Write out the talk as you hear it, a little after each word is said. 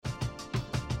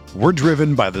We're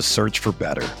driven by the search for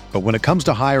better. But when it comes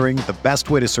to hiring, the best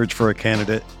way to search for a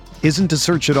candidate isn't to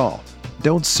search at all.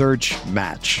 Don't search,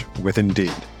 match with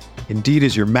Indeed. Indeed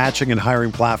is your matching and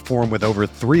hiring platform with over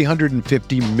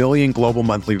 350 million global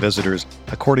monthly visitors,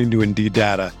 according to Indeed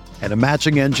data, and a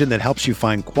matching engine that helps you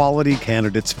find quality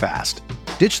candidates fast.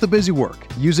 Ditch the busy work.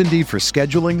 Use Indeed for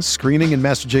scheduling, screening, and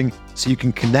messaging so you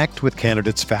can connect with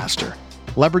candidates faster.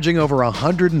 Leveraging over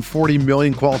 140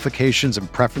 million qualifications and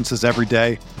preferences every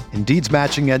day, Indeed's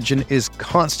matching engine is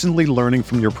constantly learning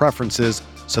from your preferences,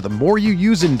 so the more you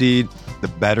use Indeed, the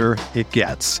better it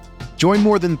gets. Join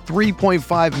more than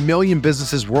 3.5 million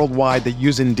businesses worldwide that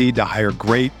use Indeed to hire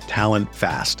great talent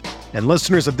fast. And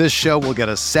listeners of this show will get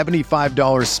a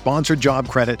 $75 sponsored job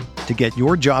credit to get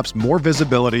your jobs more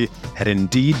visibility at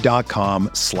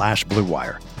Indeed.com/Blue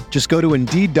Wire. Just go to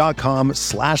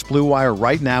Indeed.com/Blue Wire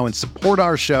right now and support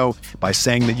our show by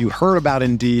saying that you heard about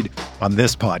Indeed on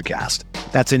this podcast.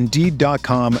 That's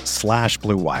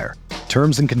Indeed.com/Blue Wire.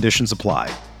 Terms and conditions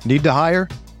apply. Need to hire?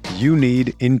 You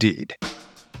need Indeed.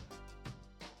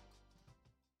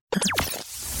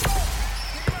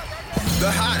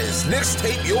 The hottest Knicks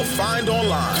tape you'll find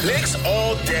online. Knicks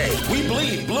all day. We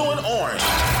bleed blue and orange.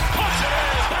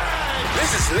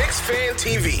 This is Knicks Fan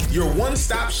TV, your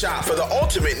one-stop shop for the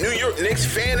ultimate New York Knicks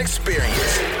fan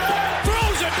experience.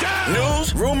 Throws it down.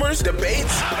 News, rumors,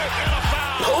 debates,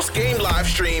 post-game live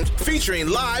streams featuring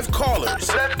live callers.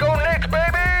 Let's go Knicks,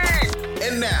 baby!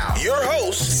 And now, your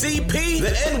host, CP,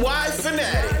 the NY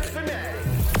Fanatic.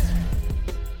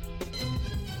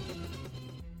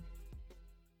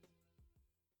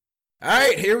 All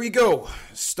right, here we go.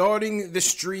 Starting the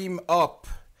stream up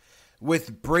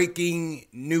with breaking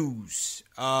news.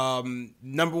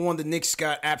 Number one, the Knicks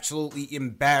got absolutely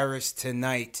embarrassed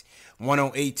tonight,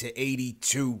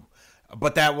 108-82.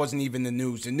 But that wasn't even the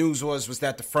news. The news was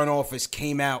that the front office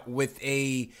came out with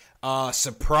a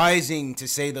surprising, to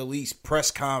say the least,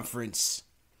 press conference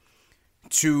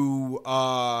to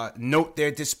note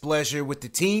their displeasure with the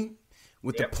team,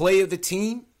 with the play of the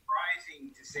team,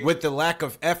 with the lack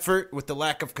of effort, with the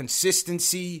lack of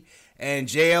consistency. And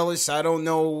Jay Ellis, I don't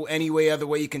know any other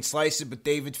way you can slice it, but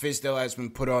David Fizdale has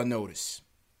been put on notice.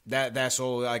 That's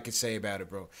all I can say about it,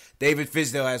 bro. David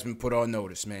Fizdale has been put on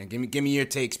notice, man. Give me your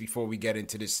takes before we get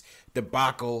into this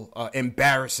debacle,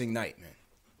 embarrassing night, man.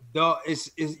 You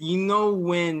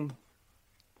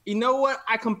know what?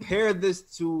 I compare this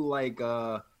to like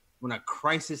when a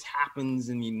crisis happens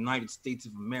in the United States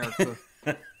of America.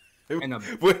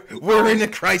 We're in a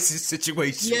crisis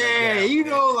situation. Yeah, right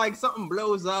now. Like something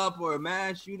blows up or a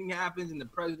mass shooting happens and the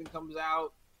president comes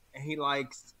out and he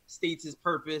like states his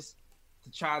purpose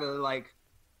to try to like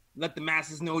let the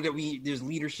masses know that there's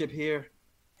leadership here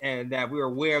and that we're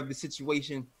aware of the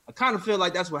situation. I kind of feel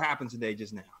like that's what happened today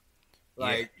just now.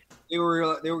 Like they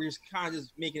were just kind of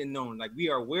just making it known, like we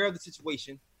are aware of the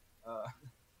situation,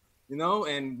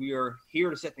 and we are here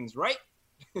to set things right.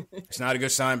 It's not a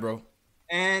good sign, bro.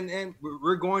 And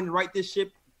we're going to right this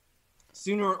ship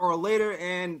sooner or later,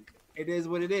 and it is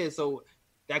what it is. So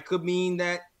that could mean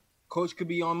that coach could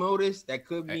be on notice. That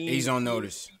could mean he's on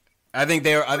notice. I think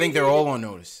they're all on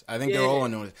notice. They're all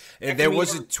on notice. There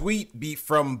was a tweet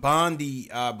from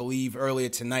Bondi, I believe, earlier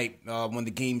tonight when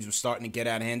the games were starting to get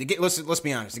out of hand. Let's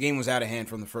be honest. The game was out of hand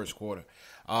from the first quarter.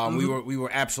 We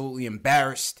were absolutely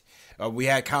embarrassed. We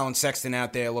had Colin Sexton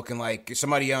out there looking like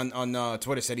somebody on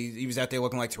Twitter said he was out there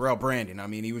looking like Terrell Brandon. I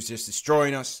mean, he was just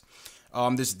destroying us.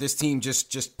 This team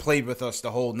just played with us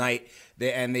the whole night.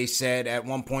 They said at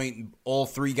one point all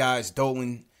three guys,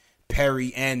 Dolan,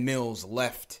 Perry, and Mills,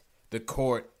 left the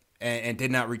court and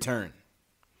did not return.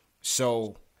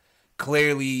 So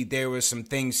clearly there was some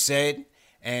things said.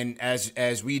 And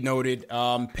as we noted,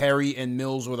 Perry and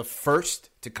Mills were the first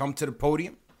to come to the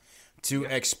podium to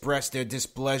express their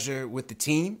displeasure with the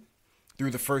team through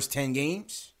the first 10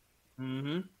 games.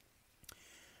 Mm-hmm.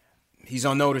 He's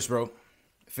on notice, bro.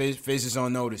 Fizz is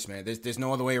on notice, man. There's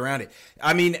no other way around it.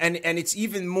 I mean, and it's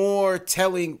even more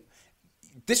telling.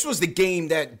 This was the game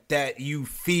that you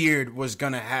feared was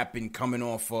going to happen coming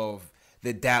off of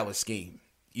the Dallas game.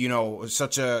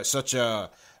 Such a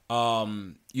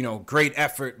great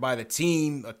effort by the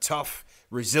team, a tough,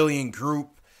 resilient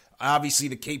group. Obviously,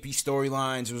 the KP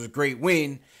storylines was a great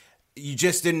win. You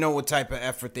just didn't know what type of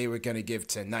effort they were going to give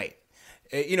tonight.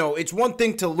 It's one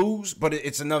thing to lose, but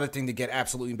it's another thing to get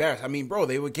absolutely embarrassed. I mean, bro,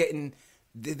 they were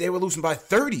losing by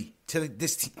 30 to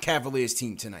this Cavaliers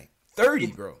team tonight.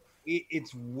 30, bro.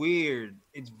 It's weird.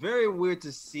 It's very weird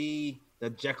to see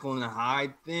the Jekyll and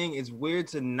Hyde thing. It's weird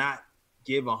to not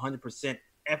give 100%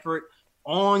 effort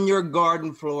on your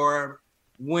garden floor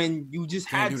when you just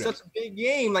had such a big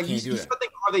game. Like you spent the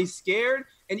are they scared?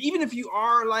 And even if you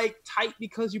are like tight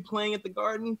because you're playing at the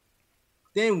Garden,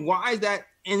 then why is that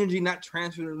energy not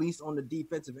transferred at least on the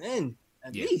defensive end?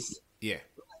 At least,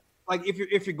 like if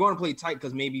you're going to play tight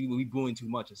because maybe we booing too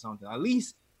much or something, at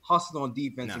least hustle on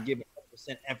defense and give it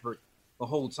 100% effort the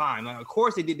whole time. Like, of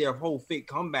course, they did their whole fake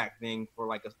comeback thing for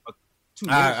like a 2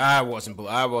 minutes. I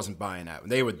wasn't buying that.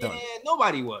 They were done. Yeah,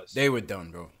 nobody was. They were done,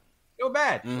 bro. They were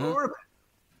bad.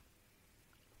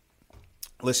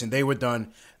 Listen, they were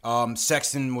done.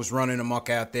 Sexton was running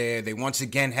amok out there. They once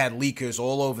again had leakers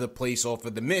all over the place off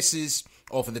of the misses,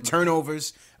 off of the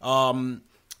turnovers.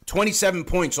 27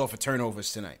 points off of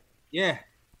turnovers tonight. Yeah.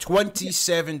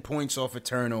 27 points off of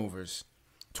turnovers.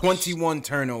 21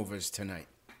 turnovers tonight.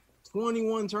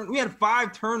 21 turnovers. We had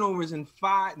 5 turnovers in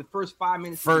the first 5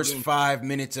 minutes. First 5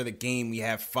 minutes of the game, we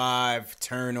have 5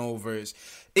 turnovers.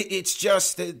 It's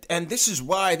just, and this is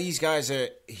why these guys are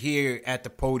here at the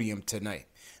podium tonight.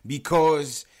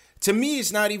 Because to me,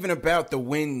 it's not even about the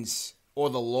wins or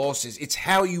the losses. It's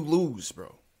how you lose,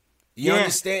 bro. You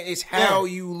understand? It's how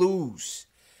you lose.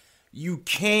 You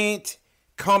can't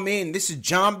come in. This is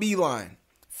John Beilein,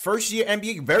 first year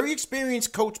NBA, very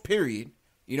experienced coach, period.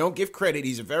 You don't give credit.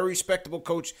 He's a very respectable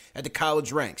coach at the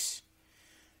college ranks.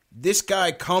 This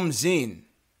guy comes in,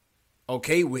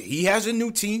 okay, he has a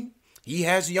new team. He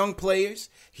has young players.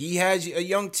 He has a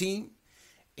young team.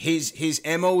 His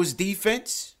MO is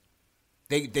defense.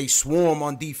 They swarm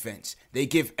on defense. They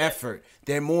give effort.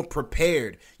 They're more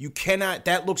prepared. You cannot,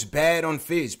 that looks bad on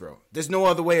Fizz, bro. There's no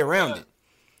other way around it.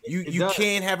 You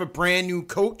can't have a brand new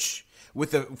coach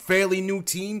with a fairly new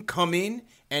team come in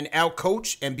and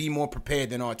outcoach and be more prepared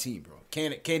than our team, bro.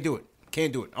 Can't do it.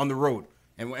 Can't do it on the road.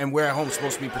 And we're at home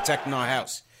supposed to be protecting our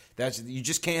house. You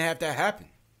just can't have that happen.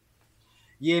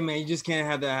 Yeah, man, you just can't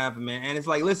have that happen, man. And it's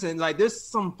like, listen, like there's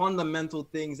some fundamental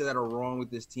things that are wrong with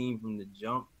this team from the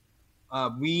jump.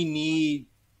 We need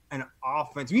an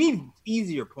offense. We need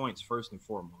easier points first and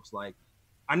foremost. Like,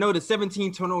 I know the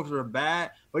 17 turnovers are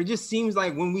bad, but it just seems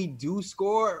like when we do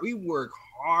score, we work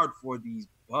hard for these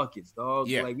buckets, dog.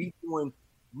 Yeah. Like we doing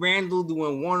Randall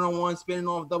doing one-on-one, spinning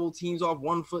off double teams off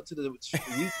 1 foot to the weak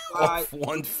side. Off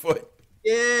 1 foot.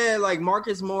 Yeah, like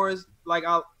Marcus Morris,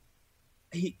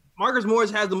 Marcus Morris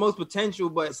has the most potential,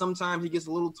 but sometimes he gets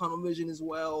a little tunnel vision as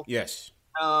well. Yes.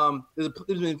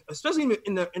 Especially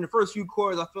in the first few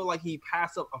quarters, I feel like he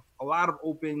passed up a lot of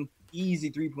open, easy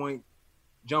 3-point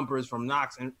jumpers from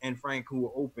Knox and Frank, who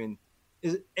were open.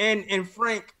 And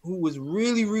Frank, who was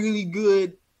really, really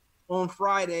good on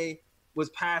Friday, was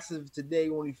passive today,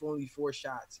 only 4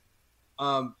 shots.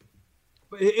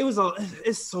 But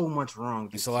it's so much wrong.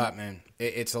 It's a lot, man.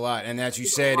 It's a lot. And as you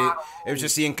said, it was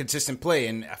just the inconsistent play.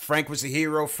 And Frank was the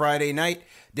hero Friday night.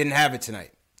 Didn't have it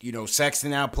tonight. You know,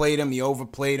 Sexton outplayed him. He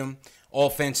overplayed him.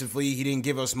 Offensively, he didn't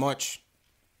give us much.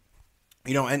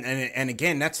 You know, and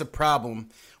again, that's the problem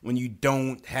when you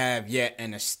don't have yet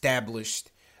an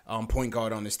established point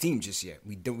guard on this team just yet.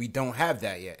 We don't have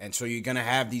that yet. And so you're going to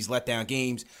have these letdown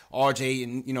games. RJ,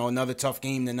 and you know, another tough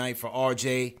game tonight for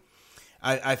RJ.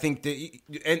 I think that,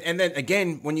 and then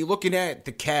again, when you're looking at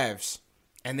the Cavs,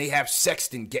 and they have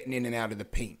Sexton getting in and out of the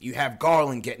paint, you have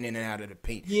Garland getting in and out of the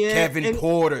paint, Kevin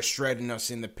Porter shredding us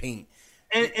in the paint,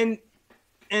 and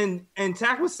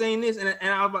Tack was saying this, and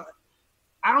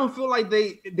I don't feel like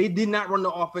they did not run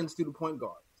the offense through the point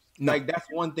guard. No. Like that's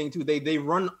one thing too. They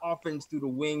run offense through the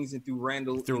wings and through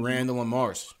Randall and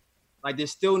Morris. Like there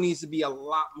still needs to be a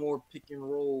lot more pick and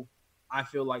roll. I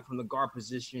feel like from the guard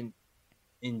position.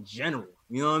 In general,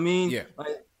 you know what I mean? Yeah.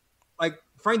 Like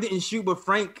Frank didn't shoot, but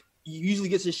Frank usually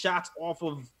gets his shots off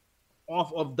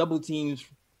of double teams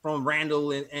from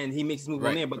Randall, and he makes his move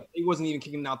on there. But he wasn't even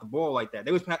kicking out the ball like that.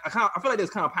 I feel like they was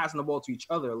kind of passing the ball to each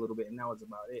other a little bit, and that was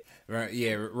about it. Right?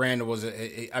 Yeah. Randall was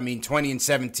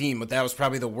 20-17, but that was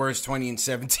probably the worst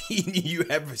 20-17 you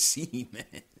ever seen,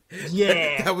 man.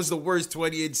 Yeah, that was the worst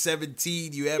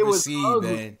 20-17 you ever seen,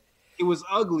 ugly. Man. It was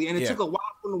ugly, and it took a while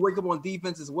for him to wake up on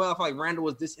defense as well. I feel like Randall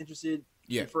was disinterested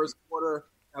in the first quarter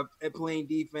at playing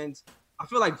defense. I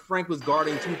feel like Frank was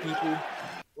guarding 2 people.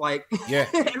 Like,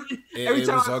 it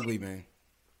was ugly, man.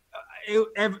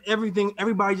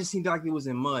 Everybody just seemed like it was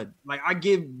in mud. Like, I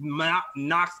give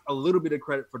Knox a little bit of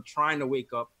credit for trying to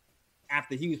wake up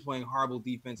after he was playing horrible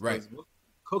defense,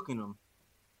 cooking them.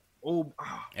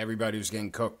 Everybody was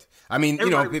getting cooked. I mean, you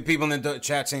know, people in the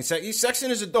chat saying Sexton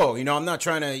is a dog. You know, I'm not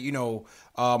trying to, you know,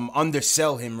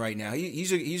 undersell him right now.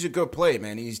 He's a good player,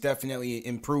 man. He's definitely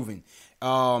improving.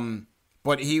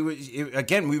 But we were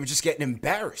just getting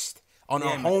embarrassed on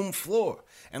our home floor.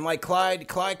 And like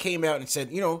Clyde came out and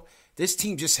said, you know, this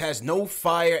team just has no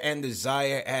fire and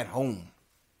desire at home.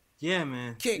 Yeah,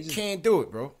 man. Can't do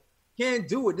it, bro. Can't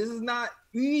do it. This is not.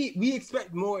 We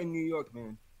expect more in New York,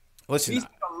 man. Listen, we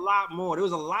expect a lot more. There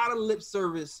was a lot of lip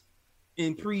service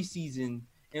in preseason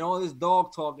and all this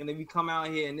dog talk, and then we come out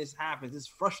here and this happens. It's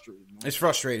frustrating, man. It's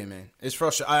frustrating, man. It's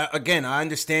frustrating. I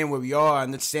understand where we are. I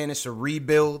understand it's a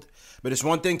rebuild, but it's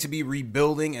one thing to be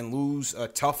rebuilding and lose a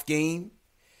tough game,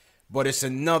 but it's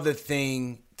another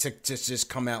thing to just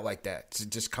come out like that, to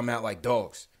just come out like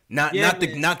dogs. Not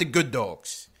the good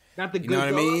dogs. Not the good You know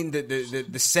what dog. I mean?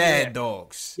 The sad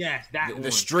dogs. Yes,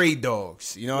 the stray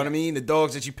dogs. You know what I mean? The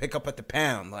dogs that you pick up at the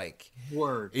pound. Like,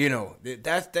 word. You know,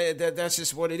 that's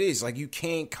just what it is. Like, you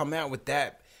can't come out with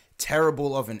that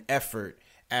terrible of an effort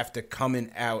after coming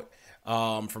out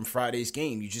from Friday's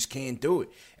game. You just can't do it.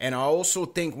 And I also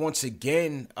think, once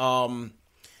again,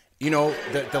 you know,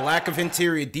 the lack of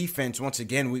interior defense, once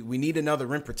again, we need another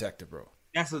rim protector, bro.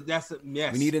 That's a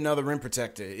yes. We need another rim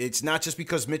protector. It's not just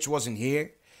because Mitch wasn't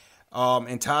here.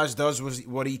 And Taj does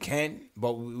what he can,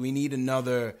 but we need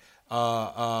another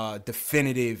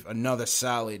definitive, another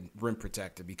solid rim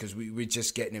protector, because we're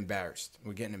just getting embarrassed.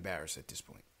 We're getting embarrassed at this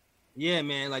point. Yeah,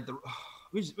 man. Like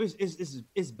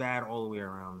it's bad all the way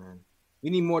around, man. We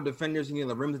need more defenders. We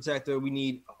need a rim protector. We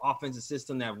need an offensive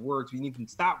system that works. We need to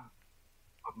stop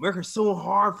working so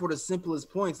hard for the simplest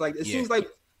points. Like, it seems like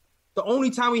the only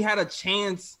time we had a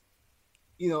chance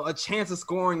of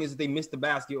scoring is if they missed the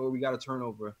basket or we got a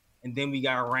turnover. And then we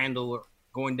got Randall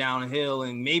going downhill,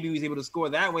 and maybe he was able to score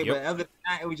that way. Yep. But other than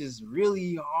that, it was just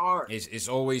really hard. It's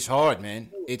always hard,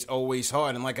 man. It's always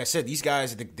hard. And like I said, these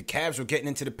guys, the Cavs were getting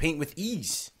into the paint with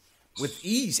ease.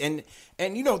 And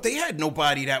you know, they had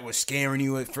nobody that was scaring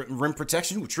you for rim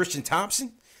protection. Tristan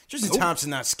Thompson? Tristan Thompson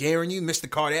not scaring you. Mr.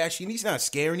 Kardashian, he's not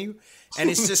scaring you. And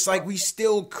it's just like we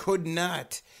still could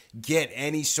not get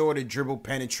any sort of dribble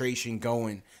penetration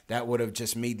going that would have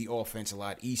just made the offense a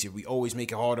lot easier. We always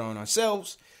make it harder on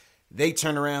ourselves. They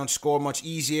turn around, score much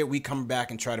easier. We come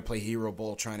back and try to play hero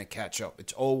ball, trying to catch up.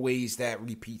 It's always that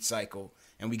repeat cycle,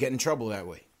 and we get in trouble that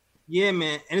way. Yeah,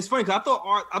 man. And it's funny, because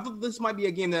I thought this might be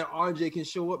a game that RJ can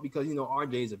show up, because, you know,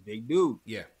 RJ is a big dude.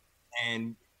 Yeah.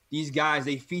 And these guys,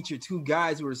 they feature two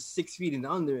guys who are 6 feet and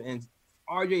under, and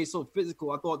RJ is so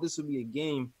physical. I thought this would be a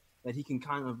game that he can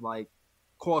kind of, like,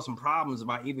 cause some problems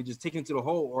by either just taking to the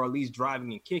hole or at least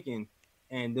driving and kicking.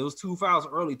 And those 2 fouls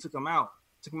early took him out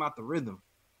the rhythm.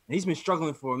 And he's been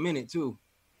struggling for a minute too.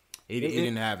 He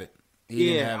didn't have it. He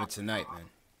didn't have it tonight, man.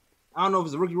 I don't know if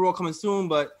it's a rookie rule coming soon,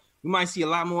 but we might see a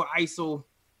lot more ISO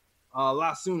a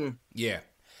lot sooner. Yeah.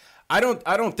 I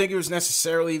don't think it was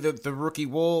necessarily the rookie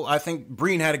wall. I think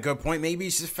Breen had a good point. Maybe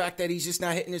it's the fact that he's just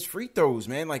not hitting his free throws,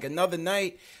 man. Like, another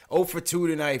night, 0 for 2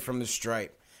 tonight from the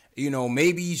stripe. You know,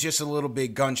 maybe he's just a little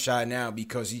bit gunshot now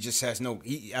because he just has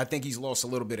I think he's lost a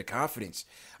little bit of confidence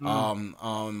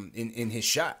in his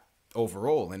shot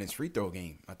overall in his free throw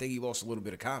game. I think he lost a little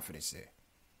bit of confidence there.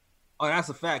 Oh, that's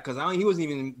a fact, because he wasn't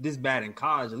even this bad in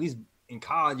college. At least in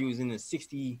college, he was in the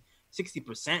 60%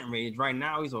 range. Right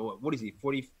now, he's what is he,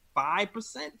 45%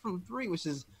 from three, which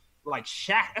is like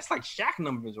Shaq. That's like Shaq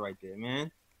numbers right there,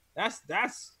 man. That's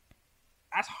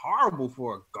horrible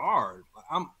for a guard.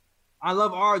 I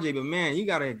love RJ, but man, you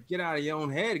gotta get out of your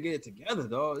own head to get it together,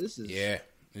 dog.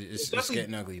 It's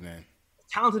getting ugly, man.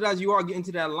 Talented as you are, getting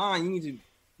to that line, you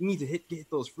need to hit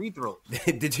those free throws.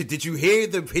 Did you hear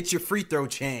the hit your free throw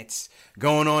chants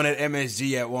going on at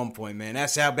MSG at one point, man?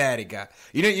 That's how bad it got.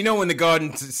 You know when the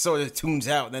Garden sort of tunes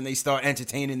out, and then they start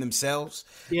entertaining themselves.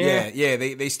 Yeah.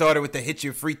 They started with the hit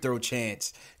your free throw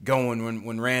chants going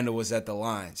when Randall was at the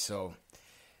line. So.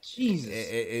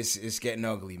 Jesus, it's getting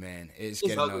ugly, man. It's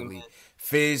getting ugly.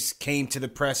 Fizz came to the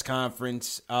press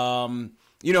conference.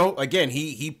 You know, again,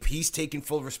 he's taking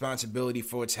full responsibility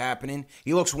for what's happening.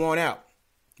 He looks worn out.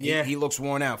 He looks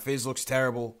worn out. Fizz looks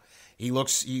terrible. He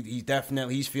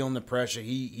definitely he's feeling the pressure.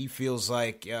 He feels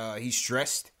like he's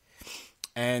stressed.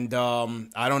 And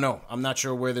I don't know. I'm not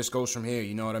sure where this goes from here.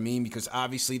 You know what I mean? Because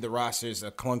obviously the roster is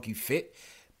a clunky fit.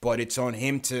 But it's on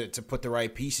him to put the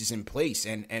right pieces in place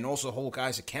and also hold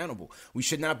guys accountable. We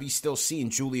should not be still seeing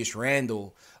Julius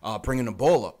Randle bringing the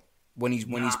ball up when he's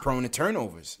prone to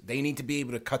turnovers. They need to be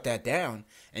able to cut that down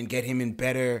and get him in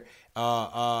better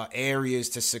areas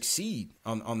to succeed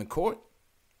on the court.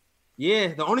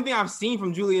 Yeah, the only thing I've seen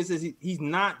from Julius is he's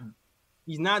not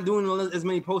doing as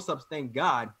many post-ups, thank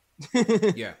God.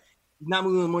 Yeah. He's not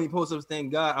moving as many post-ups,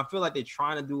 thank God. I feel like they're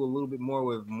trying to do a little bit more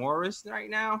with Morris right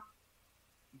now.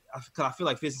 I feel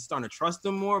like Fizz is starting to trust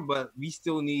him more, but we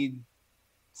still need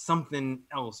something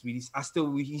else. We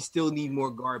still need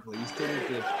more guard play. We still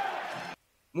need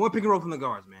more pick and roll from the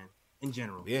guards, man. In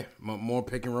general, yeah, more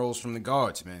pick and rolls from the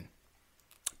guards, man.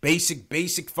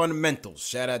 Basic fundamentals.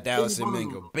 Shout out Dallas and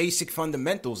Mingo. Basic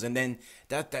fundamentals, and then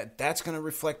that's gonna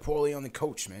reflect poorly on the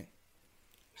coach, man.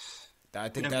 I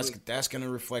think that's gonna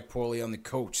reflect poorly on the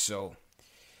coach. So,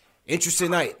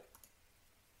 interesting night.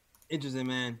 Interesting,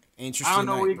 man. Interesting. I don't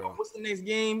know night, bro. What's the next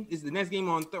game? Is the next game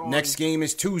on? Next game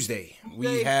is Tuesday.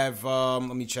 We have.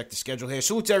 Let me check the schedule here.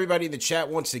 Salute to everybody in the chat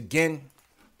once again.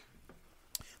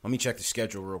 Let me check the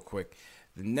schedule real quick.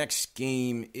 The next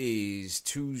game is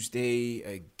Tuesday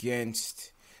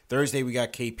against Thursday. We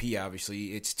got KP.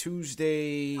 Obviously, it's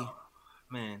Tuesday.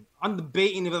 Man, I'm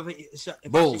debating if Bulls I should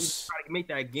try to make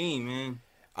that game, man.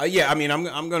 Yeah, I mean,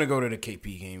 I'm gonna go to the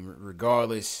KP game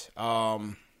regardless.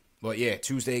 But yeah,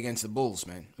 Tuesday against the Bulls,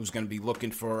 man. Who's gonna be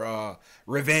looking for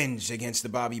revenge against the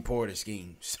Bobby Portis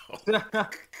game? So yeah,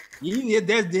 yeah,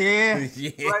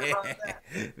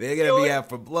 they're gonna be out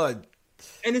for blood.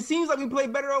 And it seems like we play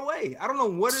better away. I don't know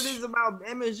what it is about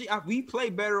MSG. We play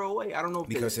better away. I don't know.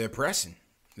 Because they're pressing.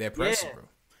 They're pressing, bro.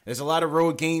 There's a lot of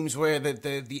road games where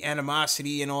the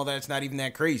animosity and all that's not even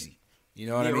that crazy. You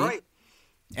know what I mean? Right.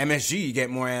 MSG, you get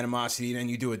more animosity than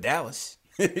you do at Dallas.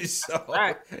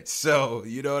 So,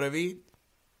 you know what I mean?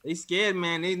 They scared,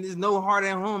 man. There's no heart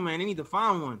at home, man. They need to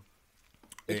find one.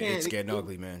 It's getting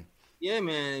ugly, man. Yeah,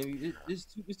 man. It's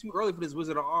too early for this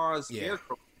Wizard of Oz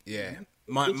scarecrow. Yeah.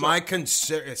 My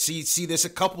concern, see, there's a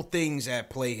couple things at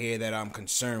play here that I'm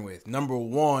concerned with. Number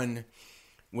one,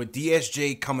 with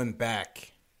DSJ coming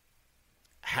back,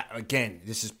 again,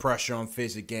 this is pressure on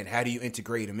Fizz again. How do you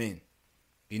integrate him in?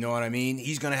 You know what I mean?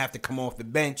 He's going to have to come off the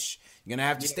bench. You're going to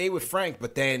have to stay with Frank.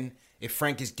 But then if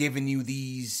Frank is giving you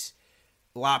these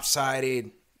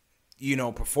lopsided,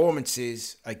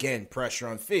 performances, again, pressure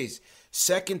on Fizz.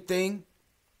 Second thing,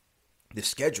 the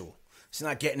schedule. It's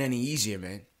not getting any easier,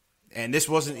 man. And this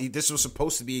was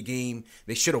supposed to be a game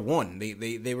they should have won.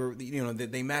 They were,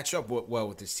 they match up well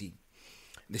with this team.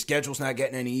 The schedule's not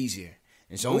getting any easier.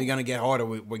 It's only going to get harder.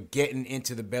 We're getting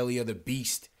into the belly of the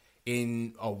beast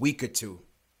in a week or two.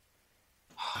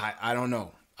 I don't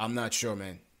know. I'm not sure,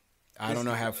 man. I don't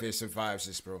know how Fizz survives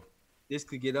this, bro. This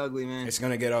could get ugly, man. It's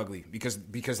going to get ugly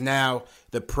because now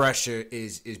the pressure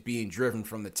is being driven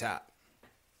from the top.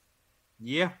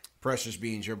 Yeah. Pressure's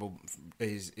being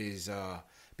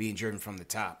being driven from the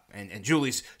top. And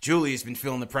Julius been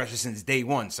feeling the pressure since day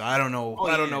one. So I don't know.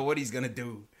 I don't know what he's going to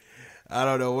do. I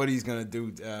don't know what he's going to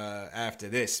do after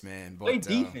this, man. But, play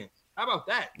defense. How about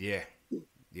that? Yeah.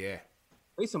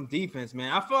 Play some defense,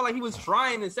 man. I felt like he was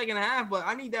trying in the second half, but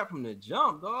I need that from the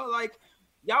jump, dog. Like,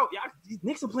 y'all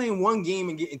Knicks are playing one game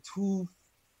and getting too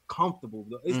comfortable,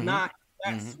 though. It's not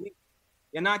that sweet.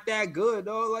 You're not that good,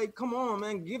 dog. Like, come on,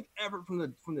 man. Give effort from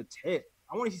the tip.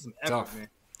 I want to see some effort, man.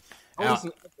 I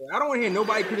don't want to hear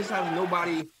nobody criticizing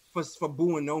nobody for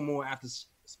booing no more after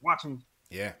watching.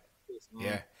 Yeah.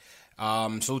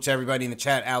 Salute to everybody in the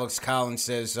chat. Alex Collins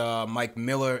says Mike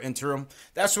Miller interim.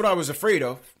 That's what I was afraid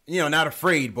of. Not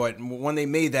afraid, but when they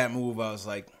made that move, I was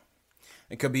like,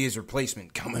 it could be his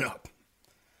replacement coming up.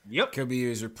 Yep. Could be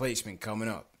his replacement coming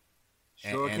up.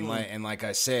 Sure and like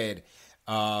I said,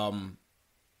 was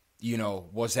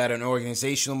that an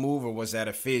organizational move or was that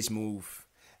a Fizz move?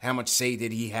 How much say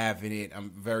did he have in it? I'm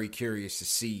very curious to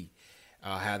see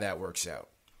how that works out.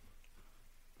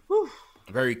 Whew.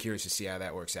 Very curious to see how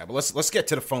that works out. But let's get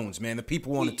to the phones, man. The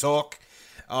people want to talk.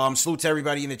 Salute to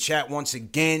everybody in the chat once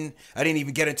again. I didn't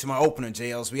even get into my opener,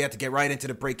 JLs. We had to get right into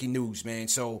the breaking news, man.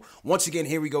 So once again,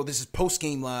 here we go. This is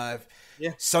post-game live.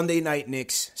 Yeah. Sunday night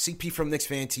Knicks. CP from Knicks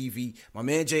Fan TV. My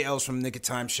man JLs from Nick of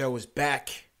Time Show is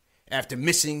back after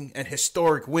missing an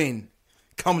historic win.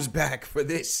 Comes back for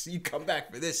this. You come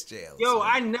back for this, JLs.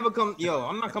 I'm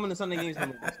not coming to Sunday games no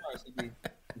more. I'm sorry, CP.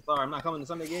 I'm sorry, I'm not coming to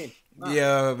Sunday games. Nah.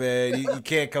 Yeah, man, you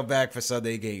can't come back for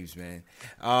Sunday games, man.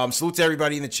 Salute to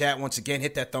everybody in the chat once again.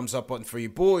 Hit that thumbs up button for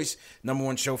your boys. Number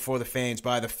one show for the fans,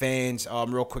 by the fans.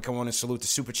 Real quick, I want to salute the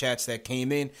super chats that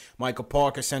came in. Michael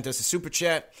Parker sent us a super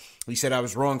chat. He said I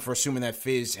was wrong for assuming that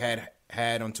Fizz had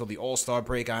until the All-Star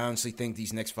break. I honestly think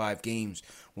these next 5 games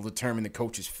will determine the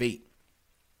coach's fate.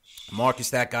 Marcus,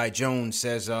 that guy Jones,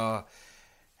 says,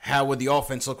 how would the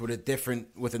offense look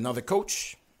with another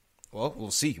coach? Well,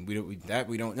 we'll see. We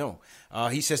don't know.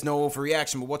 He says no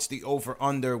overreaction, but what's the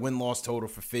over-under win-loss total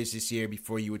for Fizz this year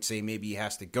before you would say maybe he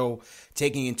has to go,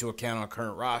 taking into account our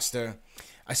current roster?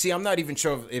 I'm not even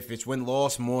sure if it's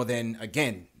win-loss more than,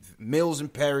 again, Mills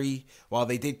and Perry, while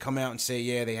they did come out and say,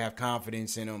 yeah, they have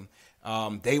confidence in him,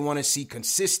 they want to see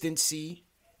consistency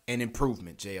and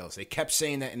improvement, JLs. They kept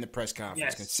saying that in the press conference.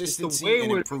 Yes, consistency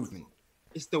and improvement.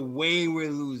 It's the way we're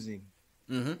losing.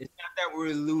 Mm-hmm. It's not that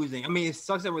we're losing. I mean, it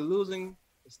sucks that we're losing.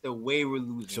 It's the way we're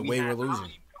losing. It's the way we're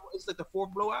losing. It's like the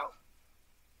 4th blowout.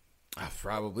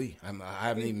 Probably. I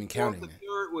haven't even counted.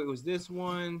 It was this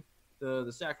one,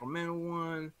 the Sacramento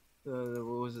one. What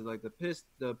was it, like the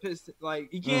Pistons?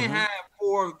 Like, you can't have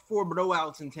four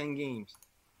blowouts in 10 games.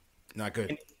 Not good.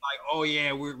 And it's like, oh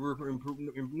yeah, we're improving.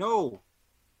 No,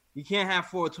 you can't have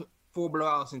four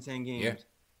blowouts in 10 games. Yeah.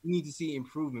 We need to see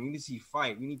improvement. We need to see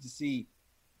fight. We need to see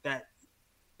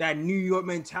that New York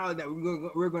mentality that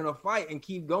we're going to fight and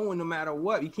keep going no matter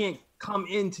what. You can't come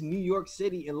into New York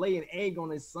City and lay an egg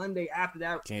on a Sunday after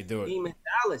that Can't do it. game in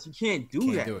Dallas. You can't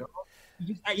do that.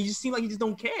 You just seem like you just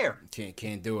don't care.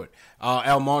 Can't do it.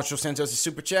 Al Marshall sends us a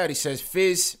super chat. He says,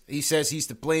 Fizz, he says he's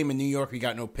to blame in New York. We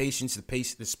got no patience.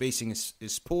 The spacing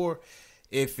is poor.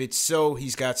 If it's so,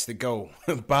 he's got to go.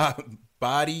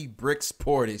 Body bricks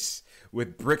Portis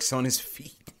with bricks on his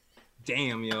feet.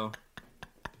 Damn, yo.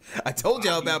 I told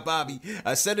y'all about Bobby.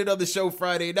 I said it on the show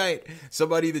Friday night.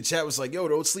 Somebody in the chat was like, yo,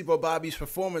 don't sleep on Bobby's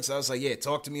performance. I was like, yeah,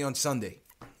 talk to me on Sunday.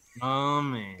 Oh,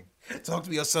 man. Talk to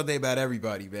me on Sunday about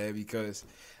everybody, man, because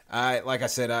like I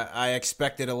said, I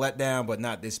expected a letdown, but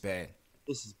not this bad.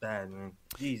 This is bad, man.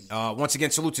 Jesus. Once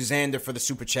again, salute to Xander for the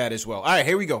super chat as well. All right,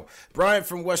 here we go. Brian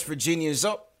from West Virginia is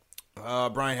up.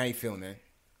 Brian, how you feeling, man?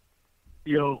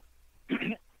 Yo,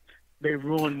 they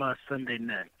ruined my Sunday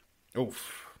night.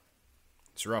 Oof.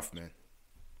 It's rough, man.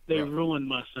 They ruined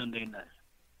my Sunday night.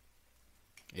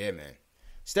 Yeah, man.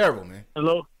 It's terrible, man.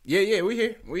 Hello? Yeah, we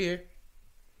here.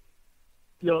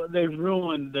 Yo, they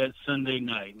ruined that Sunday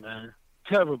night, man.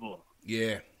 Terrible.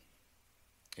 Yeah.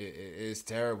 It's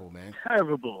terrible, man.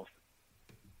 Terrible.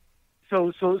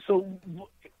 So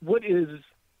what is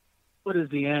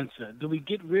the answer? Do we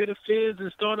get rid of Fizz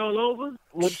and start all over?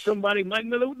 With somebody, Mike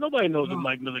Miller? Nobody knows if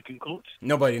Mike Miller can coach.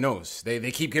 Nobody knows. They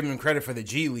keep giving him credit for the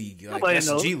G League. Like, Nobody that's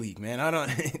knows. the G League, man. I don't.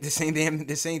 This ain't the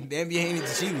NBA. Ain't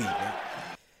the G League, man.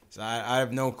 So I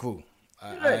have no clue.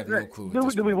 I have no clue.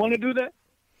 Do we want to do that?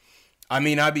 I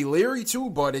mean, I'd be leery too,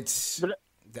 but that's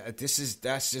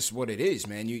just what it is,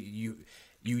 man.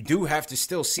 You do have to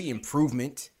still see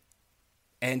improvement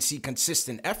and see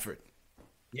consistent effort.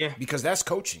 Yeah. Because that's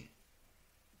coaching.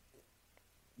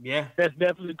 Yeah. That's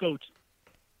definitely coaching.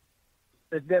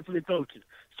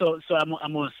 So I'm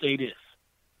gonna say this.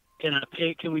 Can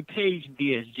we page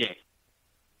DSJ?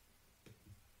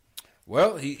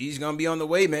 Well, he's gonna be on the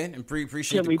way, man, and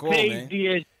appreciate the call, man.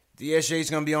 DSJ's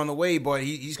gonna be on the way, but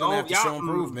he's gonna have to show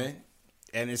improvement.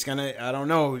 And it's gonna, I don't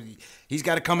know, he's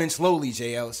got to come in slowly,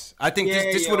 Jay Ellis. I think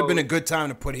this would have been a good time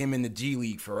to put him in the G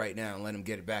League for right now and let him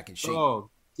get it back in shape. Oh,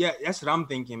 yeah, that's what I'm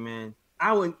thinking, man.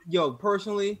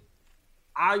 Personally,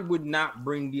 I would not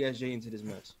bring DSJ into this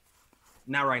mess.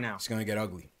 Not right now. It's gonna get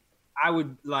ugly. I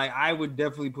would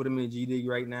definitely put him in the G League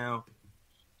right now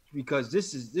because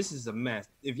this is a mess.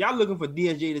 If y'all looking for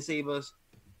DSJ to save us,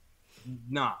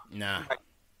 nah.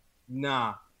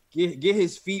 Get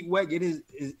his feet wet, get his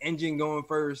engine going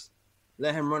first.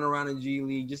 Let him run around in G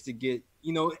League just to get,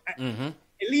 at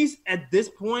least at this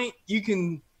point, you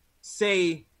can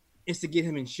say it's to get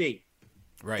him in shape.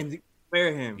 Right. And to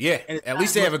prepare him. Yeah. At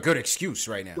least they have a good excuse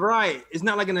right now. Right. It's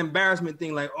not like an embarrassment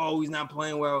thing like, oh, he's not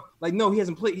playing well. Like, no, he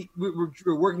hasn't played.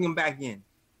 We're working him back in.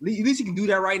 At least he can do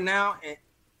that right now.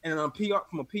 And on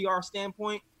from a PR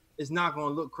standpoint, it's not going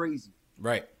to look crazy.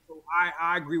 Right. So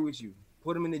I agree with you.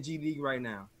 Put him in the G League right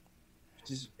now.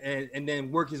 And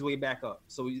then work his way back up.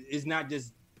 So it's not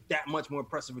just that much more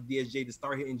impressive for DSJ to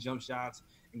start hitting jump shots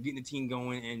and getting the team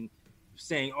going and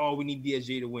saying, oh, we need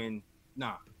DSJ to win.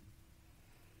 Nah.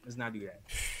 Let's not do that.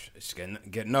 It's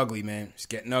getting ugly, man. It's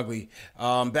getting ugly.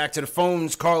 Back to the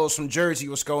phones. Carlos from Jersey.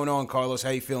 What's going on, Carlos? How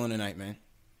you feeling tonight, man?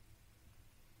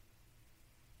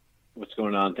 What's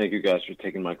going on? Thank you guys for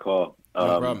taking my call.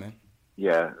 No problem, man.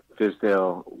 Yeah,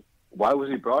 Fizdale, why was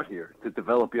he brought here? To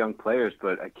develop young players,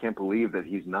 but I can't believe that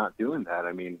he's not doing that.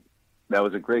 I mean, that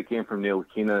was a great game from Neil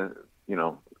Aquina,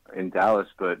 in Dallas,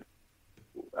 but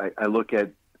I look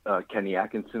at Kenny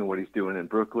Atkinson, what he's doing in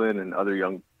Brooklyn, and other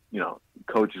young,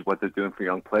 coaches, what they're doing for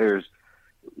young players.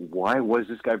 Why was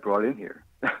this guy brought in here?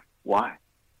 Why?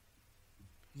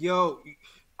 Yo,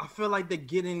 I feel like they're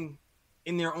getting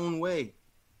in their own way.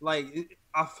 Like,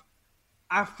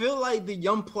 I feel like the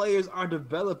young players are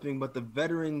developing, but the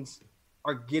veterans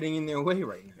are getting in their way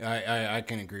right now. I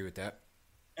can agree with that.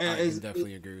 I can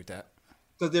definitely agree with that.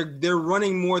 Because they're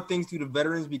running more things through the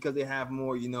veterans because they have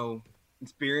more,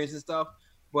 experience and stuff.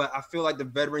 But I feel like the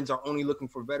veterans are only looking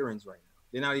for veterans right now.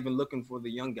 They're not even looking for the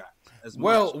young guys as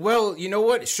much. Well, you know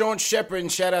what? Sean Shepard,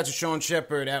 and shout out to Sean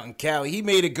Shepard out in Cali. He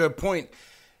made a good point.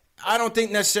 I don't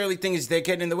necessarily think they're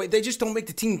getting in the way. They just don't make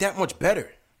the team that much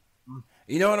better.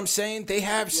 You know what I'm saying? They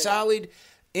have solid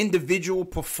individual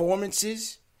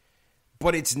performances,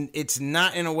 But it's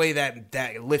not in a way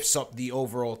that lifts up the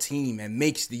overall team and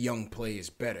makes the young players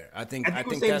better. I think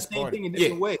that's part of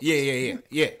it. Yeah.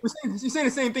 You're saying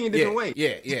the same thing in different ways.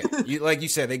 Yeah. Like you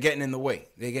said, they're getting in the way.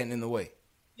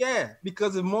 Yeah,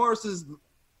 because of Morris's.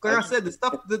 Like I said,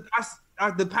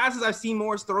 the passes I've seen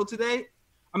Morris throw today,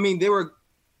 I mean, they were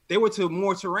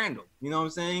to Randall. You know what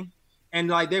I'm saying? And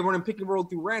like they running pick and roll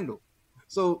through Randall.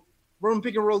 So run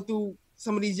pick and roll through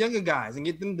some of these younger guys and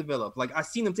get them developed. Like I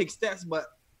seen them take steps, but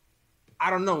I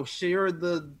don't know, share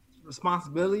the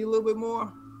responsibility a little bit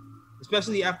more,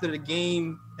 especially after the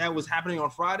game that was happening on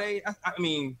Friday. I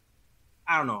mean,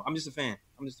 I don't know. I'm just a fan.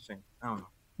 I don't know.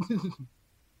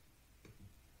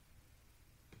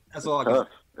 That's all I got.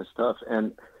 It's tough.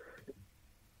 And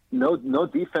no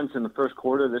defense in the first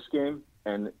quarter of this game.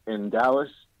 And in Dallas,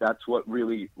 that's what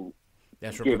really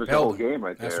gave us the whole game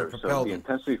right there. So the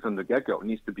intensity from the get-go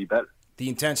needs to be better. The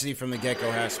intensity from the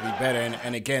get-go has to be better.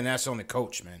 And again, that's on the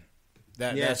coach, man.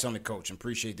 That's on the coach. I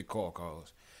appreciate the call,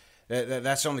 Carlos.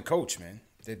 That's on the coach, man.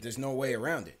 There's no way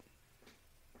around it.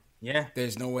 Yeah.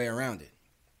 There's no way around it.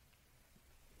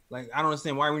 Like, I don't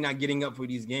understand why we're not getting up for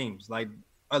these games. Like,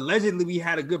 allegedly, we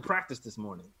had a good practice this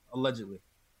morning. Allegedly.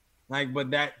 Like,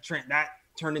 but that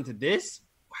turned into this?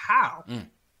 How?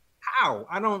 How?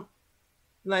 I don't...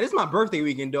 Like, it's my birthday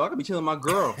weekend, dog. I could be chilling with my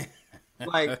girl.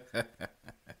 Like,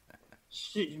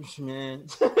 shit, man.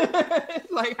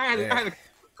 Like, I had to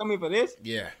come in for this?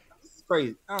 Yeah. It's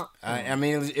crazy. I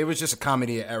mean, it was just a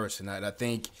comedy of errors tonight. I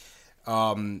think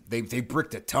they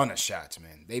bricked a ton of shots,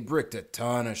 man. They bricked a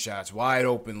ton of shots. Wide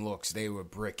open looks, they were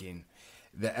bricking.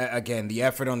 Again, the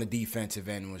effort on the defensive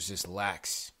end was just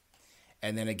lax.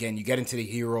 And then, again, you get into the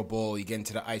hero ball, you get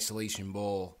into the isolation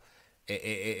ball.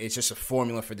 It's just a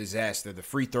formula for disaster. The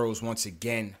free throws, once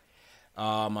again,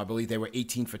 I believe they were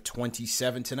 18 for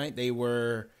 27 tonight. They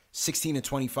were 16 to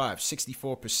 25,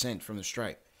 64% from the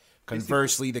stripe.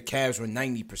 Conversely, the Cavs were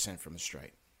 90% from the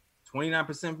stripe.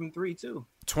 29% from three, too.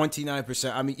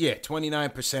 29%. I mean, yeah,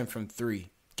 29% from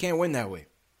three. Can't win that way.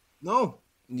 No.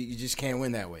 You just can't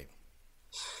win that way.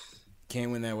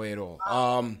 Can't win that way at all.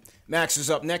 Max is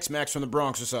up next. Max from the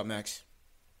Bronx. What's up, Max?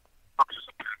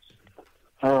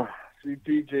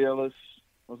 CP, J. Ellis.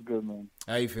 What's good, man?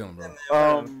 How you feeling, bro?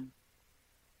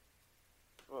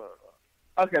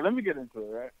 Okay, let me get into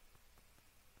it, right?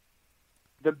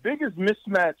 The biggest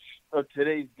mismatch of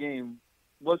today's game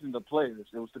wasn't the players.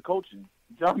 It was the coaching.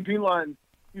 John Beeline,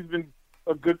 he's been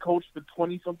a good coach for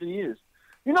 20-something years.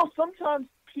 You know, sometimes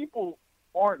people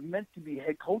aren't meant to be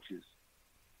head coaches.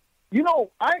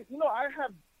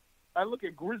 I look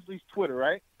at Grizzlies Twitter,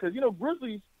 right? Because,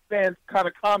 Grizzlies fans kind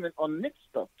of comment on Knicks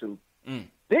stuff, too.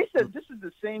 They said this is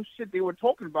the same shit they were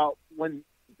talking about when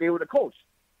they were the coach.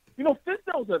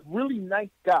 Fizdale's a really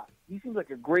nice guy. He seems like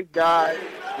a great guy.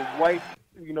 His wife,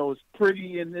 is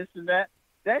pretty and this and that.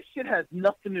 That shit has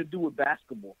nothing to do with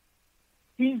basketball.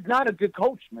 He's not a good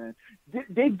coach, man.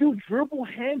 They do dribble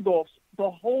handoffs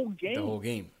the whole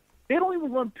game. They don't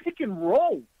even run pick and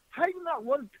roll. How do you not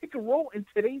run pick and roll in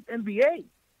today's NBA?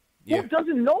 Yeah. Who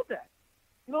doesn't know that?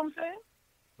 You know what I'm saying?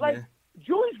 Like,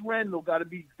 Julius Randle got to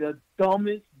be the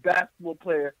dumbest basketball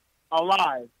player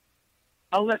alive,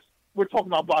 unless we're talking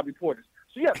about Bobby Portis.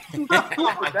 So, yeah, two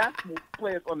super basketball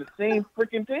players on the same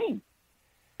freaking team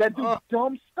that do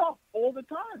dumb stuff all the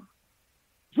time.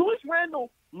 Julius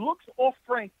Randle looks off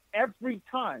Frank every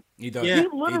time. He does. He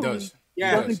literally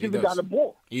doesn't give the guy the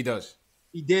ball. He does.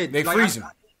 He did. They freeze him.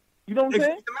 You know what I'm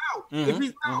saying? They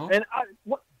freeze him out. And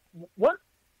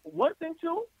one thing,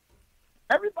 too,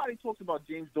 everybody talks about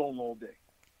James Dolan all day.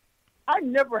 I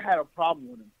never had a problem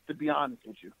with him, to be honest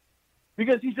with you,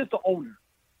 because he's just the owner.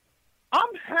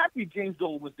 I'm happy James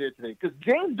Dolan was there today, because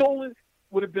James Dolan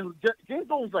would have been – James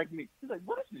Dolan's like me. He's like,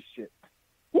 what is this shit?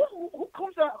 Who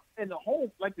comes out in the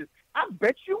home like this? I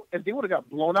bet you if they would have got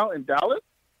blown out in Dallas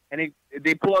and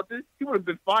they pull out this, he would have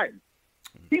been fired.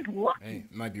 He's lucky. Hey,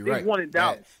 might be right. Won in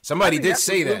Dallas. Somebody did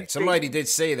say that. Somebody did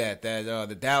say that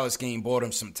the Dallas game bought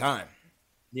him some time.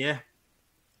 Yeah.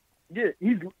 Yeah,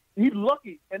 he's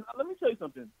lucky. And let me tell you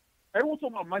something. Everyone's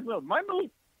talking about Mike Miller. Mike Miller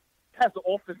has the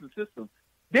offensive system.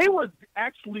 They were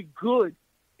actually good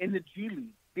in the G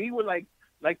League. They were like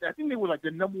I think they were like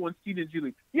the number one seed in the G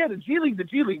League. Yeah, the G League,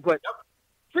 but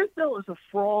Fizdale is a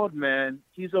fraud, man.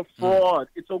 He's a fraud.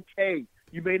 It's okay.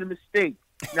 You made a mistake.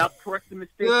 Now correct the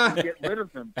mistake and get rid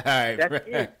of him. All right, That's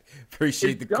it.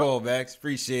 Appreciate the call, Max.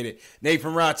 Appreciate it. Nate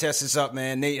from Rochester's up,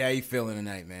 man. Nate, how you feeling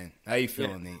tonight, man? How you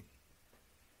feeling, Nate?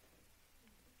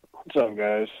 What's up,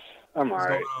 guys? I'm all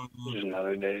right. Just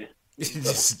another day.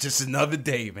 just another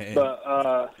day, man.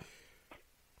 But,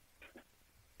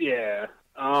 yeah.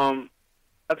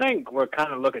 I think we're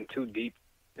kind of looking too deep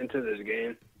into this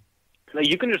game. Like,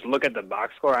 you can just look at the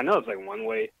box score. I know it's like one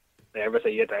way they ever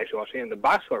say you have to actually watch the game. The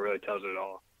box score really tells it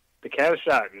all. The Cavs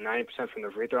shot 90% from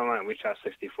the free throw line, and we shot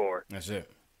 64%. That's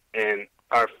it. And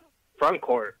our front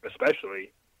court,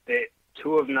 especially,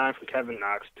 2 of 9 from Kevin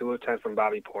Knox, 2 of 10 from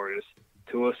Bobby Portis,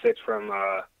 2 of 6 from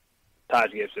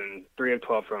Taj Gibson, 3 of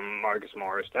 12 from Marcus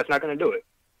Morris. That's not going to do it.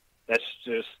 That's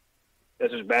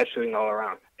just bad shooting all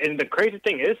around. And the crazy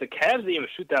thing is, the Cavs didn't even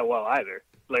shoot that well either.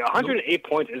 Like, 108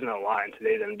 points isn't a lot in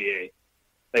today's NBA.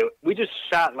 Like, we just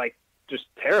shot, like, just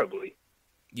terribly.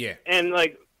 Yeah. And,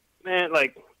 like, man,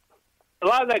 like, a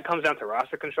lot of that comes down to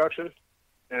roster construction.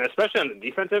 And especially on the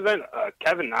defensive end,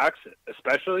 Kevin Knox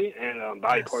especially, and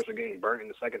Bobby Portis are getting burnt in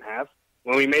the second half.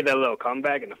 When we made that little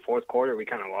comeback in the fourth quarter, we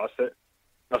kind of lost it.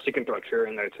 Also, you can throw True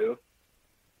in there, too.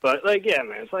 But, like, yeah,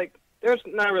 man, it's like, there's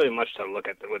not really much to look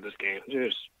at with this game.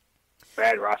 Just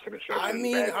bad roster construction. I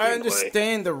mean, I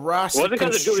understand the roster construction. It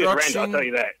wasn't because of Julius Randle, I'll tell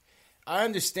you that. I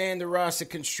understand the roster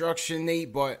construction,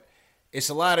 Nate, but it's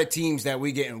a lot of teams that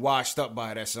we getting washed up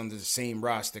by that's under the same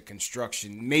roster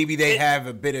construction. Maybe they have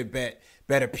a bit of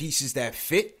better pieces that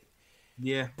fit.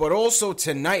 Yeah. But also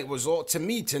tonight was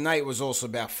also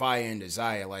about fire and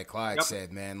desire, like Clyde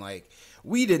said, man. Like,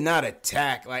 we did not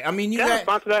attack. Like, I mean, you had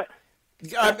respond to that?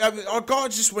 Our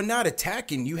guards just were not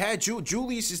attacking. You had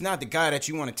Julius is not the guy that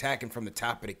you want attacking from the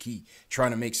top of the key,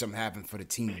 trying to make something happen for the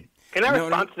team. Can I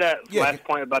respond to that last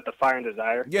point about the fire and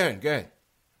desire? Yeah, go ahead.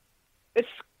 It's,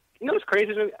 you know what's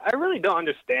crazy? I really don't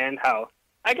understand how,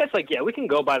 I guess, like, yeah, we can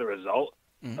go by the result.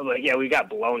 Mm-hmm. Like, yeah, we got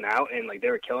blown out and, like, they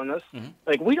were killing us. Mm-hmm.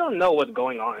 Like, we don't know what's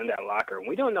going on in that locker room.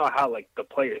 We don't know how, like, the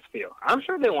players feel. I'm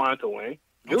sure they wanted to win.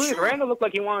 Julius Randle looked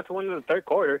like he wanted to win in the third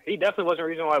quarter. He definitely wasn't the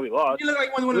reason why we lost. He looked like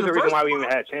he wanted to win in the reason why we even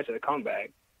quarter. had a chance at a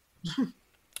comeback.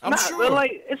 I'm sure. But,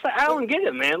 like, it's like, I don't get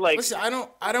it, man. Like, listen, I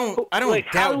don't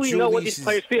like, doubt how do we know what these Julius's-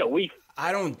 players feel?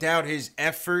 I don't doubt his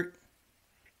effort,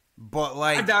 but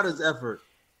like I doubt his effort.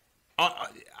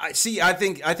 I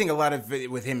think a lot of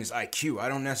it with him is IQ. I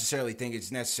don't necessarily think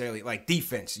it's necessarily like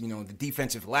defense. You know, the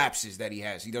defensive lapses that he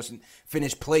has. He doesn't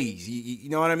finish plays. You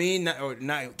know what I mean?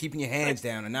 Not keeping your hands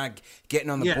down and not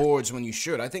getting on the boards when you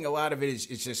should. I think a lot of it is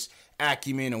just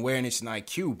acumen, awareness, and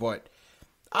IQ. But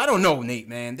I don't know, Nate.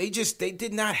 Man, they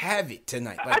did not have it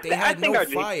tonight. Like they had no fire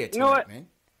tonight, you know what? man.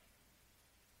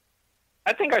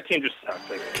 I think our team just sucks.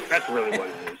 Like, that's really what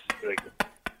it is.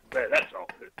 Like, that's all.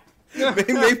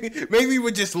 maybe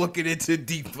we're just looking into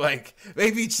deep. Like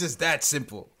maybe it's just that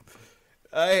simple.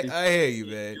 I hear you,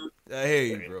 man. I hear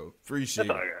you, bro.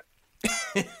 Appreciate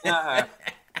it.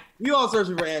 We all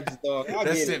searching for answers, dog.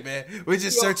 That's it, man. We're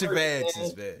just searching for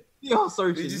answers, man. We all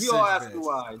searching. We all asking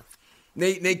why.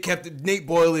 Nate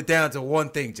boiled it down to one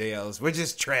thing, JLs. We're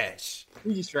just trash.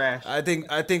 We just trash. I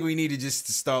think we need to just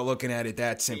start looking at it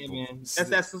that simple. Yeah, man.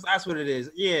 That's what it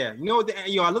is. Yeah. You know what?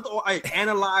 I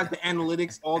analyzed the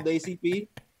analytics all day, CP,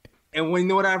 and when you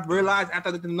know what I've realized after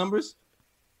I looked at the numbers,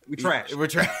 we trash. We're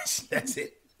trash. That's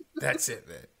it. That's it,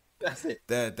 man. That's it.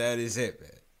 That is it,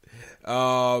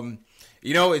 man.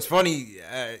 You know, it's funny.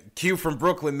 Q from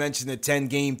Brooklyn mentioned the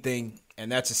 10-game thing,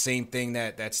 and that's the same thing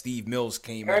that Steve Mills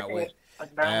came out with.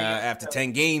 After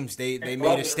 10 games, they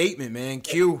made a statement, man.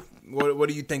 Q, what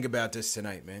do you think about this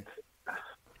tonight, man?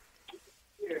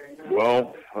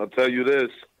 Well, I'll tell you this.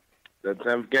 The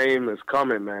 10th game is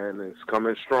coming, man. It's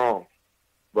coming strong.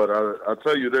 But I'll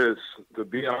tell you this, to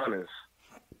be honest.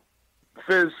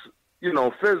 Fizz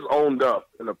owned up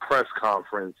in a press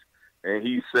conference, and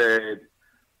he said,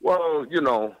 well,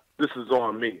 this is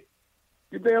on me.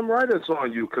 You're damn right it's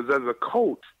on you, because as a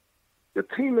coach, the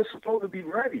team is supposed to be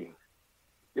ready.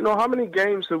 You know, how many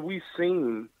games have we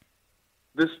seen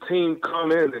this team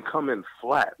come in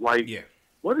flat? Like,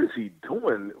 What is he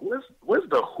doing? Where's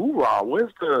the hoorah?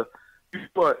 Where's the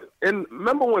 – and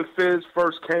remember when Fizz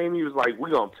first came, he was like, we're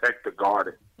going to protect the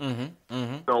garden. Mm-hmm,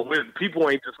 mm-hmm. People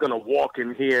ain't just going to walk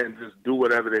in here and just do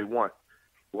whatever they want.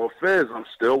 Well, Fizz, I'm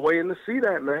still waiting to see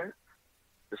that, man.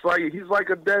 It's like he's like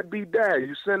a deadbeat dad.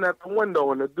 You sitting at the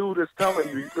window and the dude is telling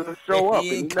you he's going to show up.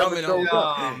 He ain't coming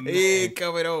home. He ain't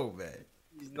coming home, man.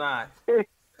 He's not.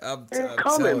 I'm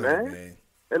coming, man.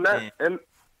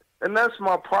 And that's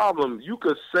my problem. You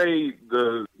could say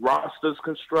the roster's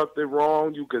constructed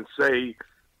wrong. You can say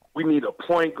we need a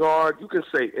point guard. You can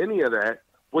say any of that,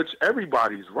 which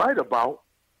everybody's right about.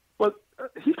 But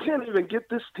he can't even get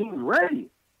this team ready.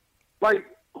 Like,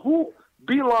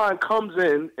 Beeline comes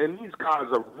in, and these guys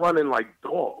are running like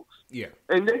dogs. Yeah.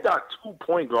 And they got 2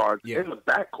 point guards in the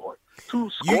backcourt. 2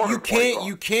 scoring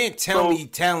You can't tell me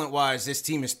talent-wise this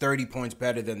team is 30 points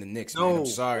better than the Knicks, man. I'm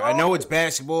sorry. No. I know it's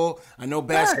basketball. I know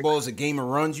basketball is a game of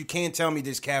runs. You can't tell me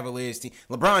this Cavaliers team.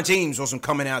 LeBron James wasn't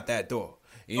coming out that door.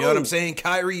 You know what I'm saying?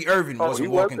 Kyrie Irving wasn't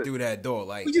walking wasn't. through that door.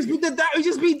 Like We just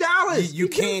beat Dallas. you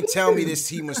can't tell me this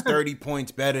team was 30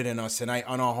 points better than us tonight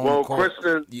on our home Well, court.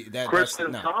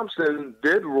 Kristen Thompson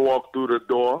did walk through the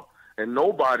door, and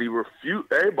everybody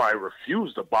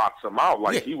refused to box him out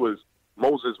like he was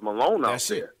Moses Malone out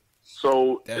there.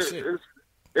 So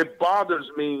it bothers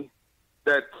me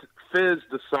that Fizz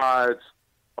decides,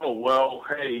 oh, well,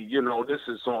 hey, you know, this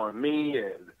is on me,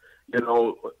 and, you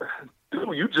know, dude,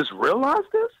 you just realized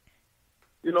this?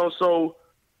 You know, so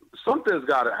something's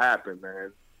got to happen,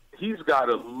 man. He's got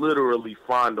to literally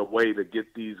find a way to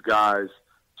get these guys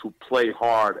to play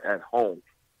hard at home.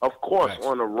 Of course,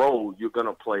 on the road, you're going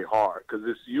to play hard because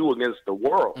it's you against the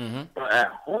world. Mm-hmm. But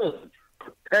at home,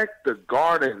 protect the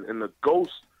garden and the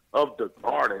ghost of the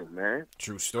garden, man.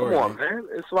 True story. Come on, man.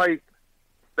 It's like,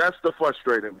 that's the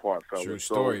frustrating part, fellas. True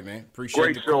story, man. Appreciate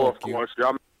great the show, call, of course.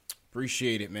 Y'all.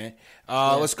 Appreciate it, man.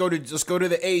 Let's go to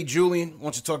the A. Julian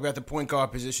wants to talk about the point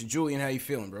guard position. Julian, how you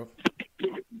feeling, bro?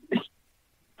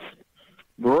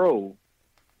 Bro,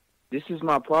 this is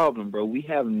my problem, bro. We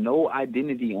have no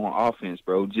identity on offense,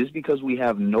 bro. Just because we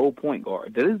have no point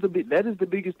guard, that is the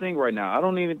biggest thing right now. I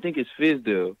don't even think it's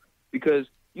Fizdale because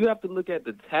you have to look at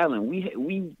the talent.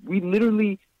 We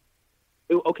literally.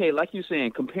 Okay, like you're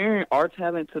saying, comparing our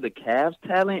talent to the Cavs'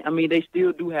 talent, I mean, they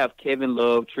still do have Kevin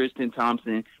Love, Tristan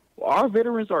Thompson. Our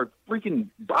veterans are freaking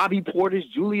Bobby Portis,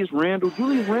 Julius Randle.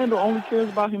 Julius Randle only cares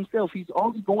about himself. He's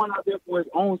only going out there for his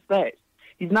own stats.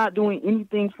 He's not doing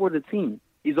anything for the team.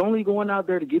 He's only going out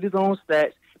there to get his own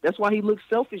stats. That's why he looks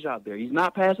selfish out there. He's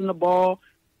not passing the ball.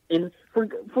 And for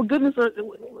goodness sake,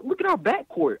 look at our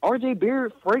backcourt. R.J.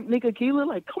 Barrett, Frank Ntilikina.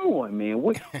 Like, come on, man.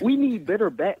 We need better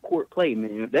backcourt play,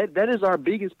 man. That is our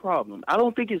biggest problem. I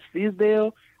don't think it's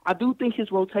Fizdale. I do think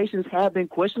his rotations have been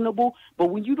questionable. But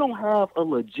when you don't have a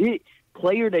legit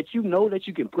player that you know that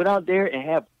you can put out there and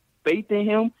have faith in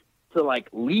him to, like,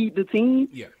 lead the team,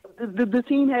 the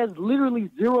team has literally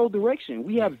zero direction.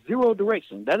 We have zero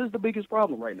direction. That is the biggest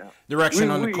problem right now. Direction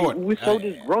on the court. We're so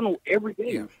disgruntled every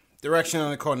day. Yeah. Direction on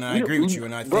the court, and I agree with you.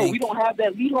 And I think we don't have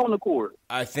that lead on the court.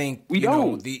 I think we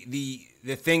don't. Know,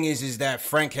 the thing is that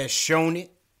Frank has shown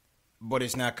it, but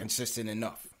it's not consistent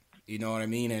enough. You know what I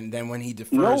mean? And then when he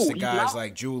defers to guys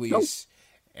like Julius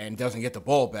and doesn't get the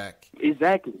ball back,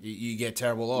 exactly, you get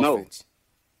terrible offense.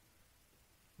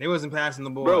 They wasn't passing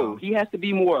the ball, bro. He has to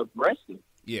be more aggressive.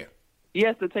 Yeah, he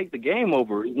has to take the game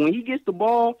over. When he gets the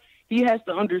ball, he has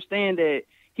to understand that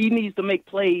he needs to make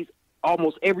plays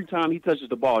almost every time he touches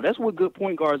the ball. That's what good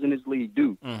point guards in this league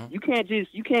do. Mm-hmm. You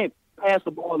can't pass the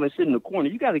ball and sit in the corner.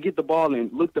 You got to get the ball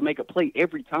and look to make a play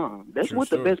every time. That's what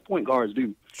the best point guards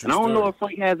do. And I don't know if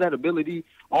Frank has that ability.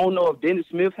 I don't know if Dennis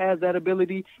Smith has that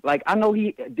ability. Like, I know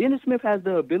Dennis Smith has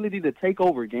the ability to take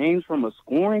over games from a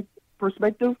scoring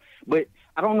perspective, but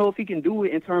I don't know if he can do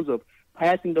it in terms of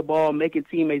passing the ball, making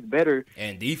teammates better,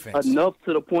 and defense enough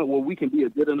to the point where we can be a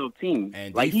good enough team.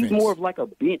 And like defense. He's more of like a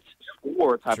bench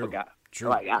scorer type of guy. True.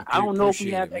 Like I don't know if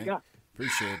we have that guy.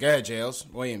 Appreciate it. Go ahead, Jails.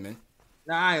 Weigh in, man.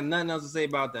 Nah, I have nothing else to say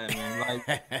about that, man.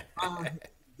 Like,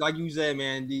 like you said,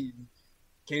 man.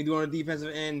 Can you do it on the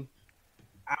defensive end?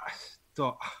 I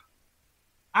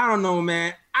don't know,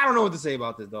 man. I don't know what to say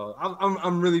about this, dog.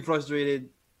 I'm really frustrated.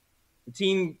 The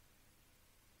team.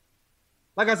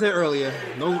 Like I said earlier,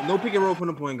 no pick and roll from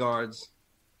the point guards.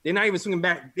 They're not even swinging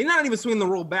back. They're not even swinging the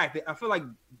roll back. I feel like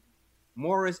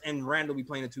Morris and Randall be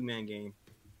playing a two-man game,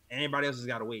 and everybody else has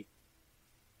got to wait.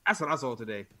 That's what I saw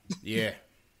today. Yeah.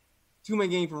 Two-man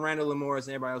game from Randall and Morris,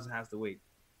 and everybody else has to wait.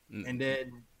 And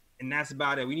that's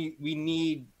about it. We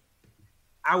need.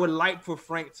 I would like for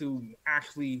Frank to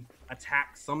actually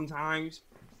attack sometimes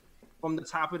from the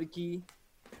top of the key,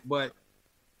 but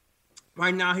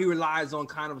right now he relies on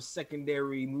kind of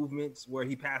secondary movements where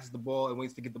he passes the ball and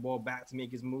waits to get the ball back to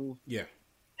make his move. Yeah,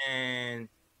 and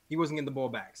he wasn't getting the ball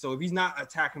back. So if he's not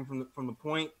attacking from the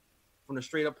point, from the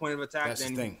straight up point of attack,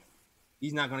 then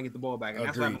he's not going to get the ball back. And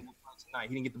that's what happened tonight.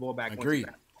 He didn't get the ball back. Agreed.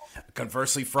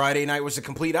 Conversely, Friday night was the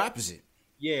complete opposite.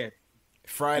 Yeah.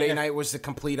 Friday night was the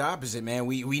complete opposite, man.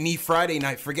 We need Friday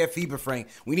night. Forget FIBA Frank.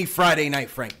 We need Friday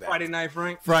night Frank back. Friday night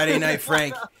Frank. Friday night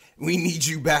Frank. We need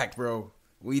you back, bro.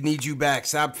 We need you back.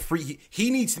 Stop free.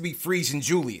 He needs to be freezing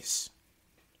Julius.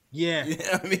 Yeah. You know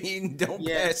what I mean? Don't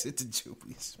pass it to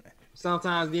Julius, man.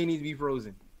 Sometimes they need to be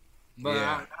frozen. But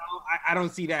I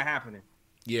don't see that happening.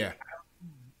 Yeah.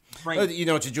 Frank. You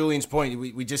know, to Julian's point,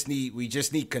 we just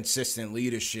need consistent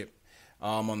leadership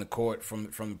on the court from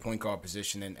the point guard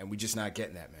position, and we're just not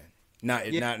getting that,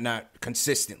 man. Not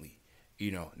consistently,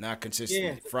 not consistently.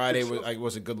 Yeah, Friday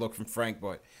was a good look from Frank,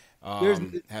 but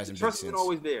Hasn't trust been isn't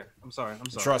always there. I'm sorry.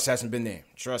 Trust hasn't been there.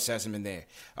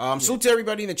 Salute to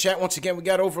everybody in the chat. Once again, we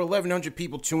got over 1,100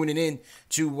 people tuning in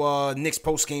to Knicks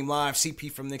Post Game Live.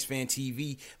 CP from Knicks Fan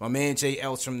TV. My man Jay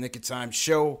Ellis from Knick of Time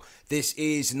Show. This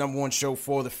is the number one show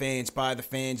for the fans, by the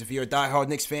fans. If you're a diehard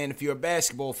Knicks fan, if you're a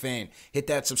basketball fan, hit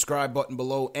that subscribe button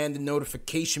below and the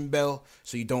notification bell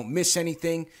so you don't miss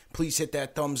anything. Please hit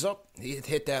that thumbs up,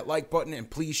 hit that like button, and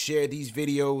please share these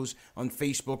videos on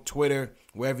Facebook, Twitter,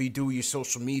 wherever you do your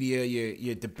social media,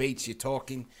 your debates, your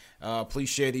talking. Please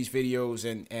share these videos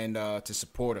and to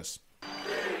support us.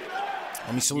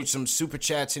 Let me salute some super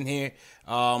chats in here.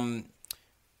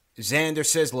 Xander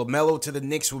says LaMelo to the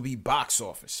Knicks will be box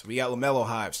office. We got LaMelo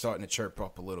Hive starting to chirp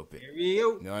up a little bit.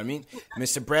 You know what I mean?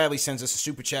 Mr. Bradley sends us a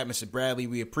super chat. Mr. Bradley,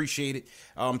 we appreciate it.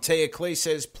 Taya Clay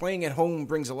says playing at home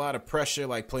brings a lot of pressure,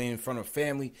 like playing in front of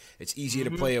family. It's easier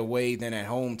to play away than at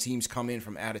home. Teams come in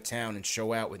from out of town and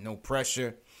show out with no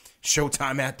pressure.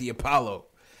 Showtime at the Apollo.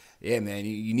 Yeah, man,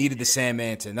 you needed the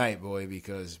Sandman tonight, boy,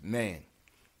 because, man.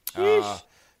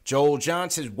 Joel John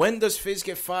says, when does Fizz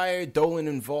get fired? Dolan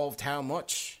involved how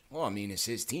much? Well, I mean, it's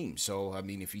his team. So, I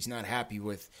mean, if he's not happy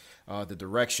with the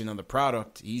direction of the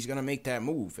product, he's going to make that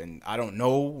move. And I don't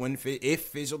know if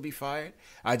Fizz will be fired.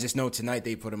 I just know tonight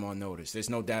they put him on notice.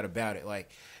 There's no doubt about it.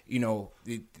 Like, you know,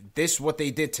 what they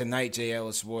did tonight, Jay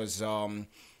Ellis, was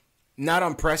not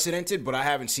unprecedented, but I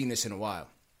haven't seen this in a while.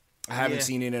 I haven't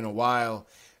seen it in a while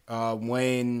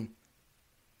when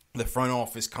the front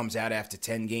office comes out after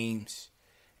 10 games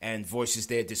and voices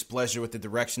their displeasure with the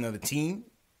direction of the team.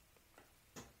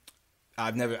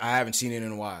 I haven't seen it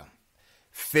in a while.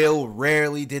 Phil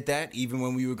rarely did that, even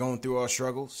when we were going through our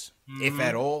struggles, if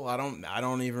at all. I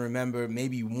don't even remember.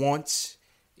 Maybe once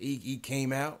he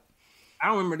came out. I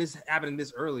don't remember this happening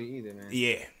this early either, man.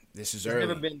 Yeah, this is early. There's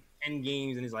never been 10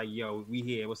 games and it's like, yo, we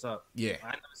here. What's up? Yeah,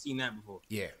 I've never seen that before.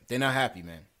 Yeah, they're not happy,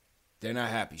 man. They're not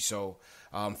happy. So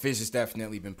Fizz has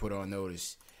definitely been put on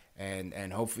notice.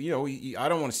 And hopefully, you know, I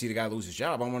don't want to see the guy lose his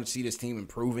job. I want to see this team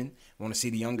improving. I want to see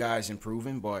the young guys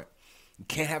improving, but you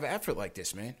can't have an effort like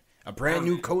this, man. A brand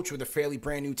new coach with a fairly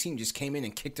brand new team just came in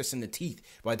and kicked us in the teeth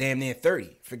by damn near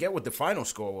 30. Forget what the final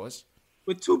score was.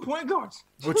 With 2 point guards.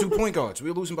 With 2 point guards. We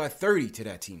were losing by 30 to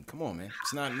that team. Come on, man.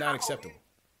 It's not acceptable.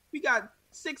 We got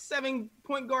 6-7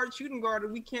 point guard, shooting guard,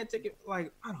 and we can't take it.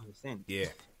 Like, I don't understand. Yeah.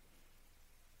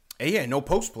 Hey, yeah, no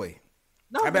post play.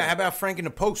 No, how about Frank in the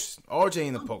post? RJ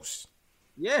in the post?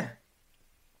 Yeah.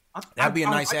 That'd be a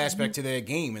nice aspect to their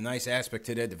game, a nice aspect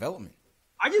to their development.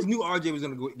 I just knew RJ was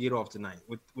going to get off tonight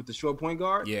with the short point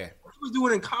guard. Yeah. What he was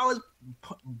doing in college,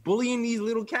 bullying these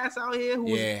little cats out here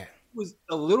who was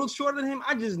a little shorter than him.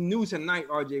 I just knew tonight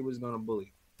RJ was going to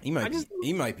bully. He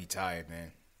might be tired,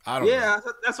 man. I don't know. Yeah,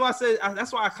 that's why I said.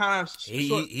 That's why I kind of.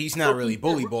 He's not really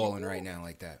bully balling right now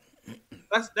like that.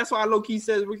 That's why I low key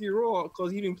says Ricky Raw,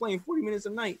 because he's been playing 40 minutes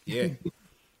a night. Yeah,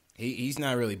 he's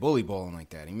not really bully balling like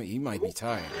that. He might be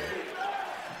tired.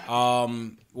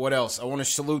 What else? I want to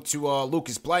salute to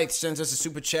Lucas Blythe, sends us a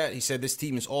super chat. He said this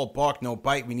team is all bark, no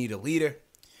bite. We need a leader.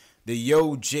 The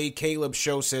Yo J Caleb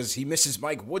show says he misses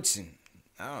Mike Woodson.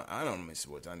 I don't miss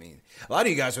Woodson. I mean, a lot of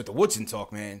you guys with the Woodson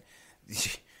talk, man.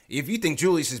 If you think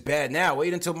Julius is bad now,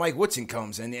 wait until Mike Woodson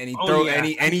comes and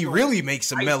he really makes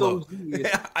some mellow.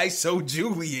 ISO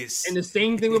Julius. And the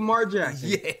same thing with Mark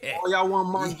Jackson. Yeah. All y'all want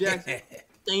Mark Jackson.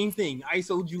 Same thing.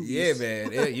 ISO Julius. Yeah,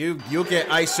 man. Yeah, you'll get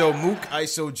ISO Mook,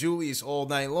 ISO Julius all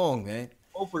night long, man.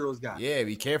 Both of those guys. Yeah,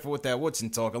 be careful with that Woodson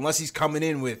talk. Unless he's coming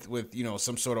in with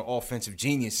some sort of offensive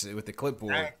genius with the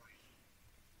clipboard.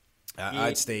 Exactly.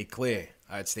 I'd stay clear.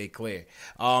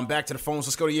 Back to the phones.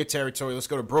 Let's go to your territory. Let's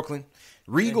go to Brooklyn.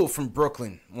 Regal from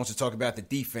Brooklyn wants to talk about the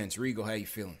defense. Regal, how you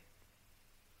feeling?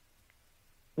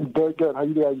 Very good. How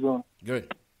you guys doing?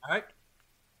 Good. All right.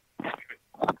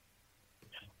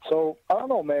 So, I don't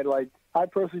know, man. Like, I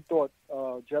personally thought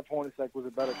Jeff Hornacek was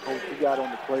a better coach. He got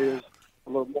on the players a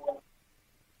little more.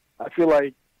 I feel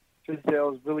like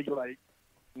Fizdale is really, like,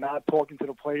 not talking to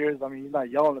the players. I mean, he's not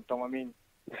yelling at them. I mean,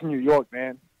 it's New York,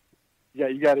 man. Yeah,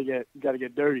 you gotta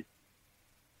get dirty.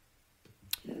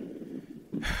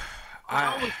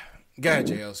 Go ahead,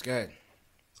 JLs. Go ahead.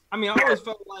 I mean, I always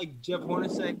felt like Jeff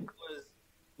Hornacek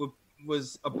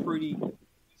was a pretty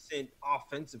decent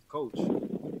offensive coach.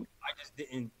 I just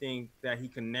didn't think that he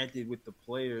connected with the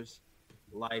players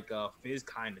like Fizz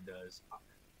kind of does.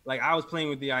 Like, I was playing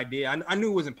with the idea. I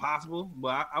knew it wasn't possible,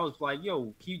 but I was like,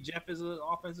 yo, keep Jeff as an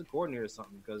offensive coordinator or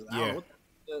something. Because I don't know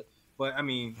what but, I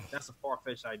mean, that's a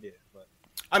far-fetched idea. But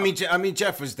I mean,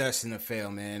 Jeff was destined to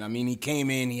fail, man. I mean, he came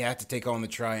in, he had to take on the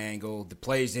triangle. The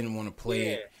players didn't want to play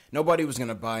it. Nobody was going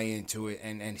to buy into it,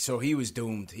 and so he was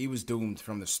doomed. He was doomed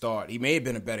from the start. He may have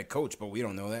been a better coach, but we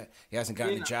don't know that. He hasn't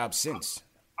gotten a job since.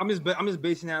 I'm just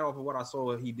basing that off of what I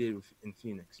saw he did in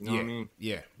Phoenix. You know what I mean?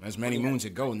 Yeah, as many moons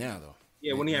ago now, though.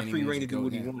 Yeah, when he had free reign to do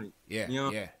what he wanted. Yeah, you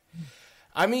know? yeah.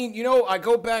 I mean, I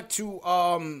go back to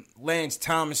Lance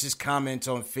Thomas's comments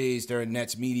on Fizz during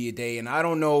Nets Media Day, and I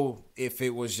don't know if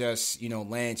it was just,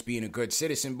 Lance being a good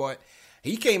citizen, but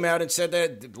he came out and said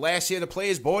that last year the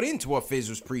players bought into what Fizz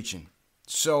was preaching.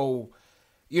 So,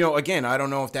 again, I don't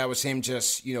know if that was him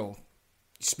just,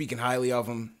 speaking highly of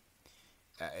him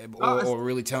or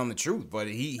really telling the truth, but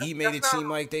he made it seem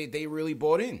like they really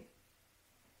bought in.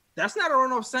 That's not a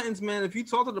run-off sentence, man. If you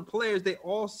talk to the players, they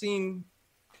all seem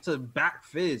to back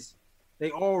Fizz. They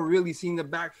all really seem to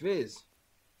back Fizz.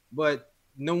 But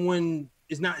no one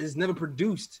is never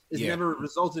produced. It's never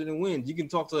resulted in wins. You can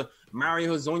talk to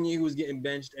Mario Hezonja, who was getting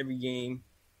benched every game,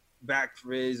 back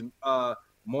Fizz.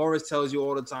 Morris tells you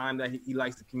all the time that he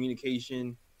likes the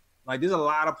communication. Like, there's a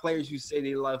lot of players who say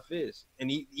they love Fizz.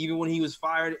 And even when he was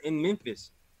fired in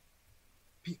Memphis,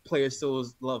 players still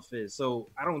love Fizz.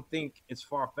 So I don't think it's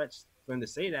far-fetched for him to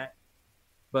say that.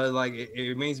 But, like, it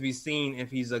remains to be seen if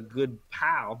he's a good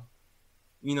pal,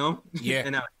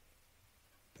 Yeah.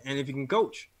 and if he can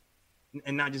coach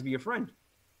and not just be a friend.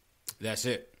 That's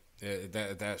it.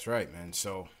 That's right, man.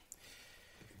 So,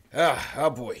 oh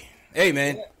boy. Hey,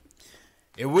 man.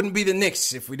 It wouldn't be the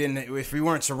Knicks if we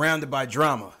weren't surrounded by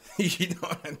drama. You know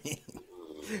what I mean?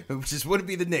 It just wouldn't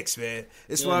be the Knicks, man.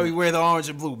 That's why we wear the orange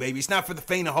and blue, baby. It's not for the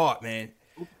faint of heart, man.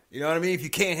 You know what I mean? If you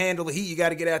can't handle the heat, you got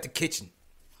to get out the kitchen.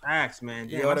 Facts, man.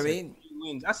 You know what I mean?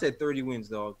 I said 30 wins,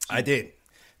 dog. I did.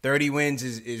 30 wins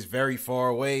is very far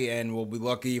away, and we'll be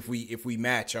lucky if we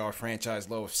match our franchise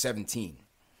low of 17.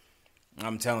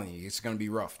 I'm telling you, it's going to be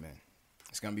rough, man.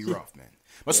 It's going to be rough, man.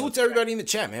 But salute to everybody in the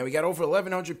chat, man. We got over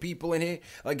 1,100 people in here.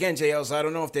 Again, JLs, I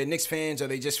don't know if they're Knicks fans or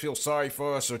they just feel sorry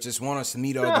for us or just want us to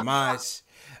meet our demise.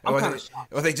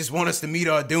 Or they just want us to meet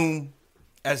our doom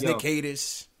as Knick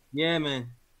haters. Yeah, man.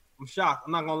 I'm shocked.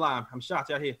 I'm not going to lie. I'm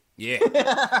shocked out here. Yeah.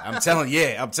 I'm telling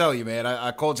you, man.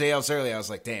 I called JLs earlier. I was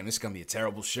like, damn, this is going to be a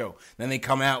terrible show. Then they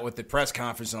come out with the press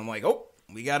conference, and I'm like, oh,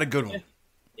 we got a good one.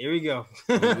 Here we go.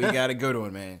 We got a good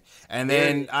one, man. And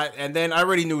then I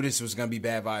already knew this was going to be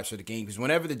bad vibes for the game because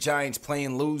whenever the Giants play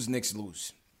and lose, Knicks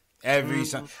lose. Every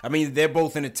time. I mean, they're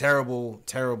both in a terrible,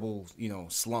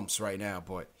 slumps right now,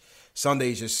 but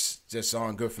Sundays just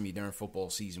aren't good for me during football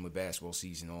season with basketball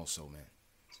season also, man.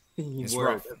 It's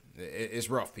rough. It's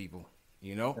rough, people.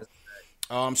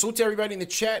 Salute to everybody in the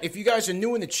chat. If you guys are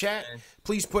new in the chat,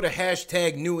 please put a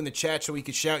hashtag new in the chat so we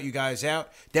can shout you guys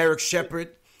out. Derek Shepard,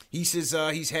 he says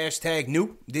he's hashtag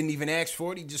new. Didn't even ask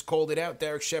for it. He just called it out.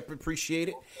 Derek Shepard, appreciate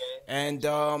it. And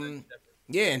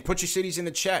and put your cities in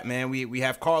the chat, man. We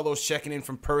have Carlos checking in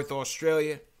from Perth,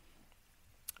 Australia.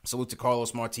 Salute to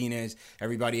Carlos Martinez,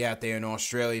 everybody out there in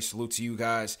Australia. Salute to you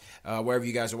guys, wherever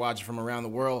you guys are watching from around the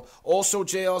world. Also,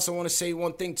 Jay, I also want to say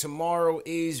one thing. Tomorrow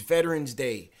is Veterans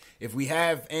Day. If we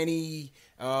have any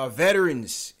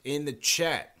veterans in the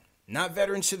chat, not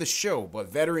veterans to the show,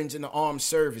 but veterans in the armed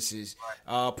services,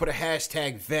 put a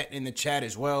hashtag vet in the chat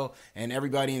as well. And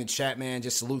everybody in the chat, man,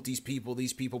 just salute these people.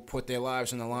 These people put their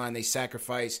lives on the line. They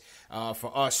sacrifice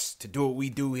for us to do what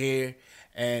we do here.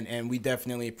 And we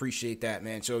definitely appreciate that,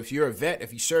 man. So if you're a vet,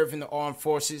 if you serve in the armed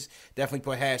forces, definitely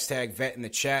put hashtag vet in the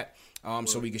chat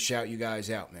so we can shout you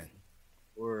guys out, man.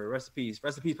 Or rest in peace.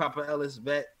 Rest in peace, Papa Ellis,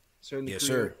 vet. Yes,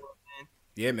 sir.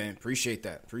 Yeah, man. Appreciate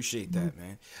that.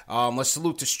 Man. Let's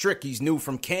salute to Strick. He's new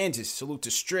from Kansas. Salute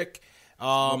to Strick.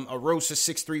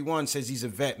 Arosa631 says he's a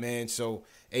vet, man. So,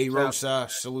 Rosa,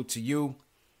 salute to you.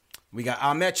 We got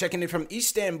Ahmet checking in from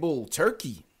Istanbul,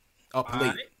 Turkey. Up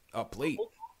late.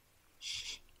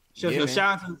 Shout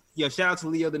out to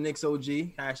Leo, the Knicks OG.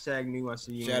 Hashtag new. I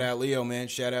see you. Shout out Leo, man.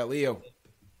 Shout out Leo.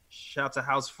 Shout out to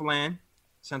House Flan,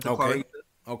 Santa Clarita.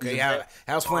 Okay.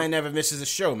 House Flan never misses a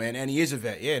show, man. And he is a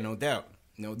vet. Yeah, no doubt,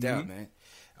 man.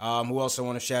 Who else I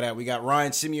want to shout out? We got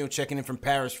Ryan Simeo checking in from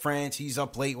Paris, France. He's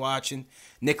up late watching.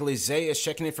 Nicholas Zayas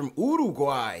checking in from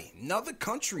Uruguay. Another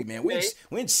country, man. We're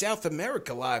in South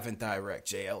America live and direct,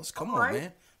 JLs. Come on,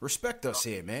 man. Respect us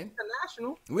here, man.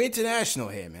 International. We're international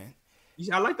here, man.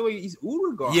 I like the way he's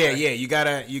Uruguay. Yeah. You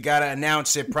gotta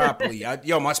announce it properly.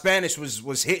 My Spanish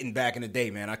was hitting back in the day,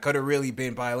 man. I could have really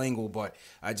been bilingual, but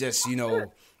I just,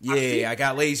 I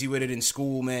got lazy with it in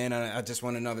school, man. I just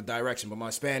went another direction. But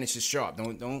my Spanish is sharp.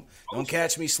 Don't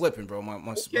catch me slipping, bro.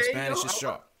 My Spanish is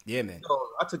sharp. Yeah, man.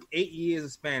 I took 8 years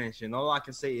of Spanish, and all I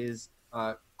can say is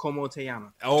 "Como te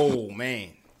llama." Oh man,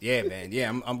 yeah, man. Yeah,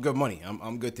 I'm good money.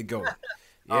 I'm good to go.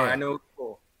 Yeah. I know.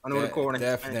 Cool. I know the core.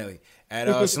 Definitely.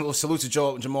 And salute to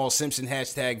Jamal Simpson,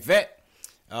 #vet.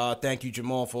 Thank you,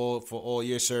 Jamal, for all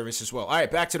your service as well. All right,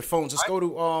 back to the phones. Let's go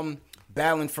to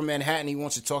Ballin from Manhattan. He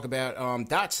wants to talk about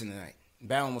Dotson tonight.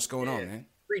 Ballin, what's going on, man?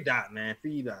 Free Dot, man.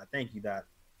 Free Dot. Thank you, Dot.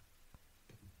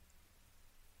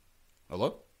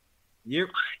 Hello? Yep.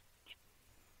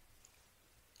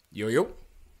 Yo.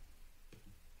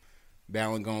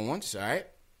 Ballin going once. All right.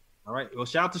 All right. Well,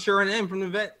 shout out to Sharon M from the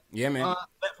vet. Yeah, man.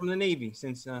 Vet from the Navy.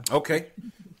 Okay.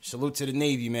 Salute to the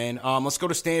Navy, man. Let's go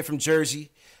to Stan from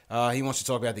Jersey. He wants to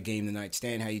talk about the game tonight.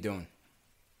 Stan, how you doing?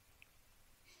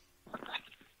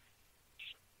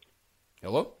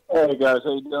 Hello? Hey, guys.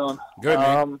 How you doing? Good,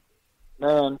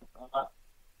 man.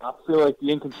 I feel like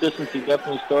the inconsistency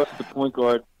definitely starts at the point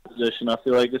guard position. I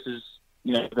feel like this is,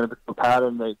 going to be a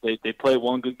pattern. They play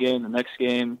one good game, the next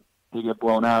game they get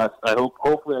blown out.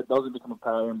 Hopefully that doesn't become a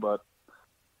pattern, but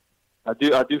I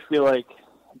do feel like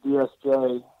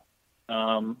DSJ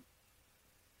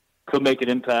could make an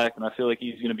impact, and I feel like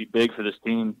he's going to be big for this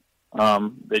team.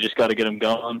 They just got to get him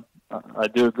going. I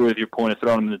do agree with your point of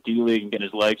throwing him in the D League and getting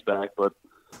his legs back, but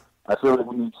I feel like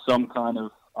we need some kind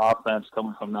of offense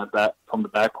coming from the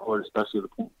backcourt, especially the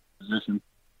point position.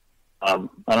 I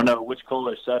don't know which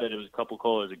caller said it. It was a couple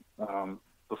callers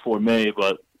before me,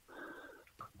 but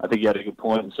I think you had a good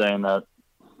point in saying that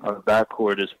our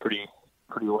backcourt is pretty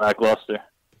lackluster.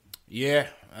 Yeah,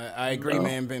 I agree,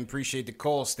 man. But appreciate the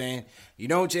call, Stan.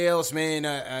 JLs, man,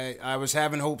 I was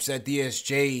having hopes that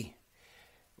DSJ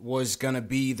was going to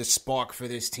be the spark for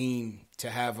this team to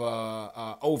have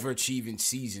a overachieving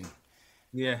season.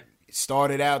 Yeah.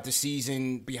 Started out the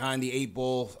season behind the 8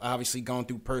 ball, obviously going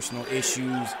through personal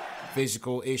issues,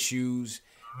 physical issues,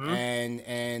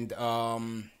 and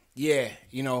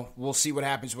we'll see what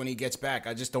happens when he gets back.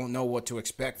 I just don't know what to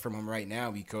expect from him right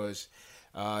now because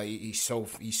he's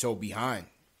so behind.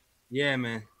 Yeah,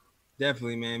 man,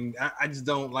 definitely, man. I just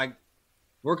don't like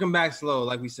working back slow,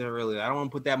 like we said earlier. I don't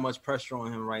want to put that much pressure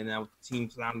on him right now with the team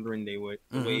floundering the way.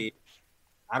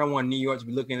 I don't want New York to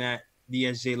be looking at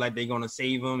DSJ like they're gonna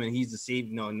save him and he's the save.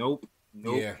 Nope.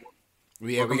 Yeah,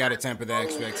 we got to temper the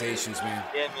expectations, man.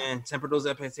 Yeah, man, temper those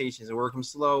expectations and work him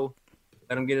slow.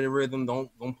 Let him get in a rhythm. Don't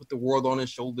put the world on his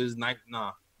shoulders. Nah.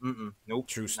 Nope.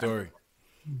 True story.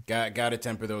 Got to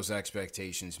temper those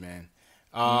expectations, man.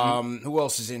 Who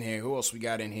else is in here? Who else we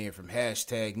got in here from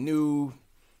 #new?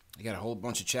 I got a whole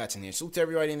bunch of chats in here. Salute to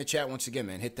everybody in the chat once again,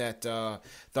 man. Hit that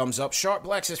thumbs up. Sharp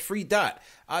Black says free Dot.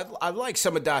 I like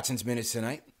some of Dotson's minutes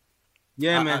tonight.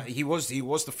 Yeah, man. He was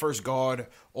the first guard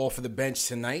off of the bench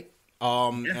tonight.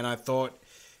 And I thought,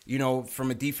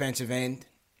 from a defensive end,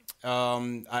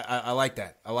 I like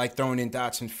that. I like throwing in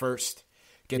Dotson first,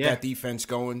 get that defense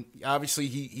going. Obviously,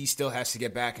 he still has to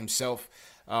get back himself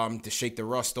to shake the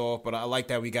rust off, but I like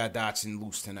that we got Dotson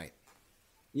loose tonight.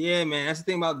 Yeah, man. That's the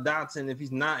thing about Dotson. If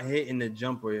he's not hitting the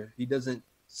jumper, he doesn't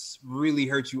really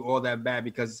hurt you all that bad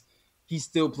because he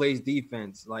still plays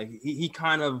defense. Like, he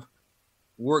kind of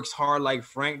works hard like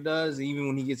Frank does. Even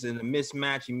when he gets in a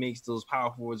mismatch, he makes those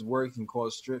power forwards work and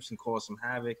cause strips and cause some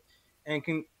havoc and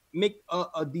can make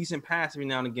a decent pass every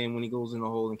now and again when he goes in the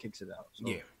hole and kicks it out. So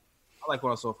I like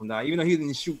what I saw from that. Even though he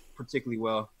didn't shoot particularly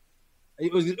well,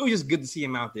 it was just good to see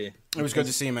him out there. It was good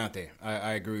to see him out there.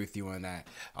 I agree with you on that.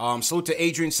 Salute to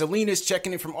Adrian Salinas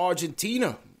checking in from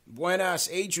Argentina. Buenas,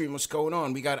 Adrian. What's going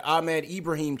on? We got Ahmed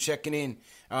Ibrahim checking in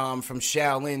from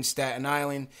Shaolin, Staten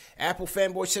Island. Apple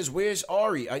Fanboy says, "Where's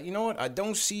Ari?" You know what? I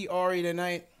don't see Ari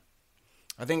tonight.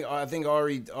 I think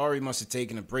Ari must have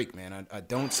taken a break, man. I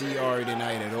don't see Ari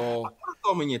tonight at all. I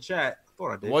saw him in your chat. I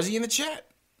thought I did. Was he in the chat?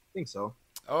 I think so.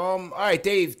 All right,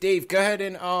 Dave, go ahead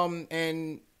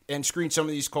and screen some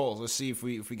of these calls. Let's see if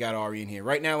we got Ari in here.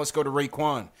 Right now, let's go to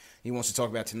Raekwon. He wants to talk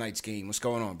about tonight's game. What's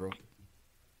going on, bro?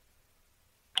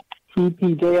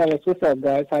 CPJ, what's up,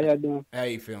 guys? How y'all doing? How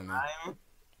you feeling, man?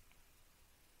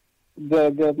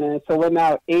 Good, man. So we're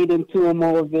now 8-2 or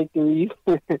more victories.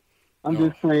 I'm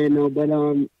just playing though, but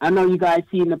I know you guys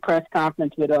seen the press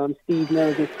conference with Steve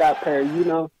Mills and Scott Perry.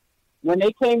 When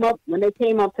they came up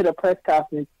to the press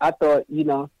conference, I thought,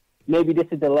 maybe this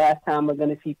is the last time we're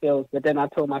gonna see Phils. But then I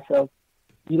told myself,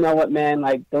 you know what, man,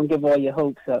 like don't give all your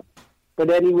hopes up. But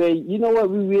anyway, you know what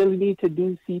we really need to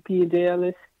do, CP and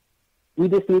JLS? We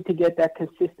just need to get that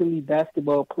consistently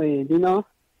basketball playing,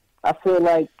 I feel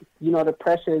like, the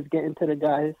pressure is getting to the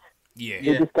guys. Yeah.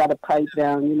 They just got to pipe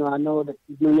down. I know the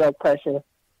New York pressure.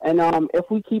 And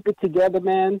if we keep it together,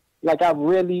 man, like I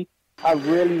really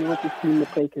want this team to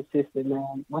play consistent,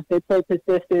 man. Once they play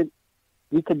consistent,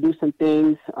 we could do some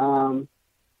things. And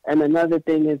another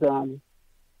thing is,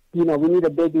 we need a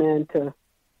big man to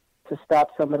stop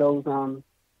some of those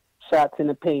shots in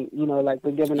the paint. You know, like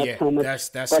we're giving up so much that's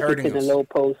buckets hurting in the us. low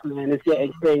post, man. It's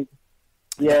getting crazy.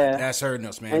 Yeah, That's hurting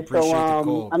us, man. And Appreciate so, the call.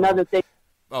 Bro. another thing.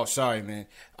 Oh, sorry, man.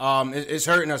 It's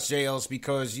hurting us, JLs,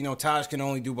 because, you know, Taj can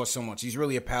only do but so much. He's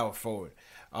really a power forward.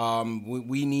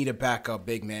 We need a backup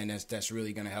big man that's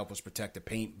really going to help us protect the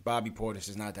paint. Bobby Portis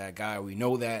is not that guy. We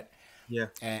know that. Yeah.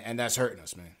 And that's hurting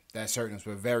us, man. That's hurting us.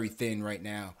 We're very thin right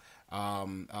now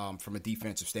from a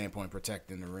defensive standpoint,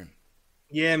 protecting the rim.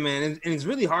 Yeah, man. And it's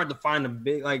really hard to find a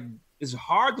big, like, it's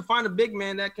hard to find a big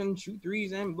man that can shoot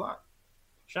threes and block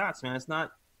shots, man. It's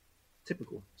not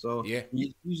typical. So yeah,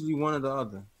 usually one or the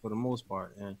other for the most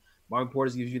part. And Bobby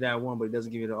Portis gives you that one, but he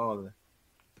doesn't give you the other.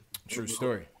 True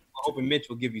story. I'm hoping Mitch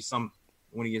will give you some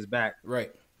when he gets back.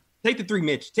 Right. Take the three,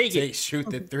 Mitch. Take it. Shoot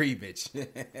the three, Mitch.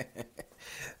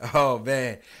 Oh,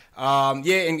 man.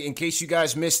 In case you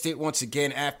guys missed it, once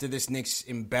again, after this Knicks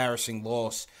embarrassing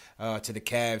loss to the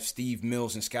Cavs, Steve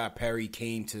Mills and Scott Perry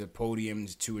came to the podium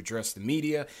to address the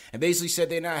media and basically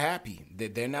said they're not happy.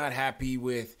 They're not happy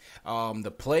with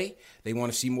the play. They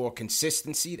want to see more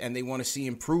consistency, and they want to see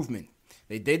improvement.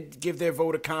 They did give their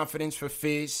vote of confidence for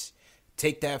Fizz.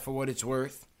 Take that for what it's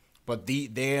worth. But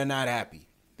they're not happy.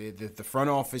 The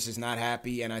front office is not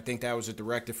happy, and I think that was a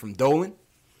directive from Dolan.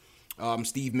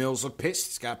 Steve Mills looked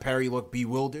pissed. Scott Perry looked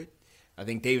bewildered. I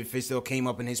think David Fizdale came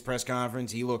up in his press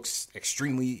conference. He looks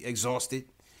extremely exhausted.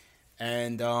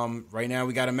 And right now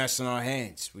we got a mess on our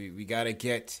hands. We got to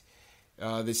get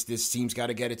this team's got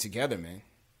to get it together, man.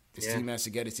 This team has to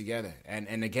get it together.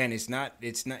 And again,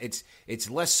 it's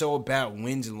less so about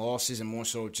wins and losses and more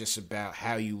so just about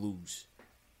how you lose.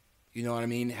 You know what I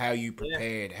mean? How you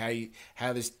prepared,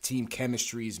 how this team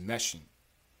chemistry is meshing.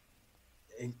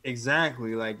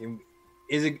 Exactly. Like,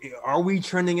 are we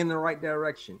trending in the right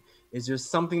direction? Is there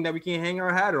something that we can hang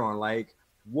our hat on? Like,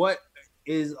 what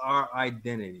is our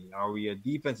identity? Are we a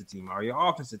defensive team? Are we an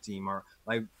offensive team? Or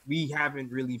like, we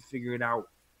haven't really figured out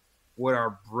what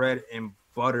our bread and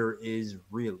butter is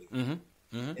really.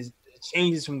 It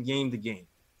changes from game to game.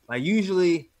 Like,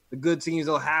 usually the good teams,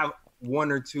 they'll have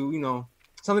one or two,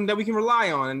 something that we can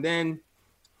rely on. And then,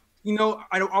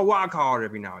 a wild card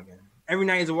every now and again. Every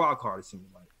night is a wild card, it seems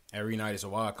like. Every night is a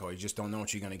wild card. You just don't know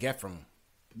what you're going to get from them.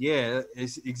 Yeah,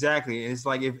 it's exactly. It's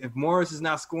like if Morris is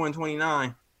not scoring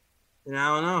 29, then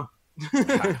I don't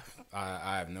know.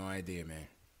 I have no idea, man.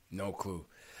 No clue.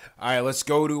 All right, let's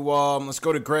go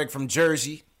to Greg from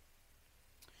Jersey.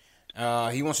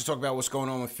 He wants to talk about what's going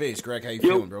on with Fizz. Greg, how you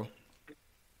feeling, bro?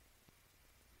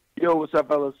 Yo, what's up,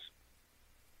 fellas?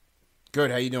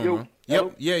 Good. How you doing, bro?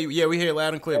 Yep. Yeah, we hear you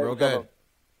loud and clear, bro. Go ahead.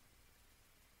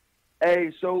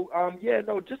 Hey, so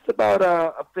just about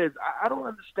Fizz. I don't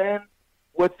understand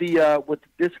what the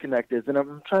disconnect is, and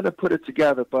I'm trying to put it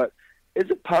together. But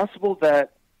is it possible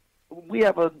that we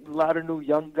have a lot of new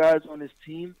young guys on this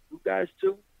team? You guys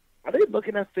too? Are they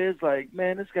looking at Fizz like,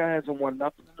 man, this guy hasn't won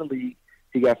nothing in the league.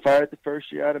 He got fired the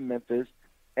first year out of Memphis,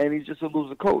 and he's just a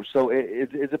loser coach. So is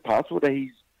it possible that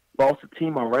he's lost the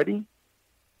team already?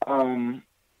 And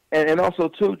also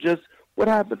too, just what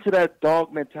happened to that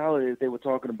dog mentality that they were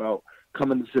talking about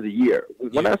coming into the year?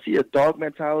 When I see a dog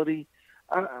mentality,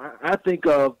 I think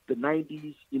of the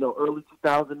 90s, early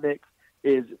 2000 Knicks,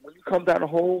 is when you come down the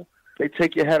hole, they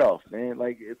take your head off, man.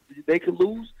 Like, they could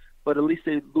lose, but at least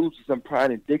they lose with some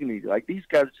pride and dignity. Like, these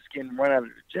guys are just getting run out of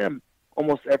the gym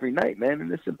almost every night, man,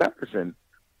 and it's embarrassing.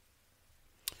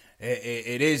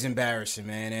 It is embarrassing,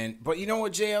 man. But you know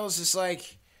what, JL's? It's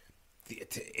like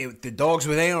the dogs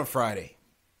were there on Friday.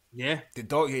 Yeah. The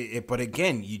dog. But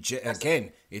again,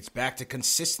 it's back to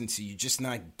consistency. You're just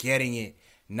not getting it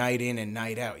night in and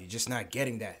night out. You're just not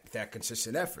getting that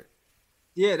consistent effort.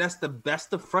 Yeah, that's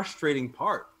the frustrating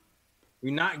part.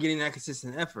 We're not getting that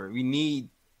consistent effort. We need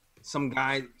some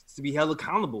guys to be held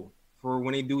accountable for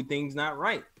when they do things not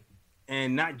right.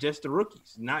 And not just the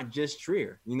rookies, not just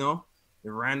Trier, If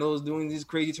Randall's doing this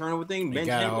crazy turnover thing,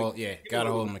 gotta hold him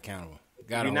accountable.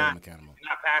 Hold him accountable. You're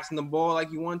not passing the ball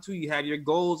like you want to. You had your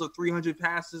goals of 300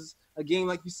 passes a game,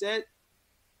 like you said.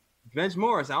 Bench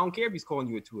Morris. I don't care if he's calling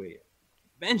you at 2 a.m.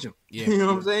 Bench him. Yeah. You know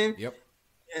what I'm saying? Yep.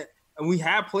 And we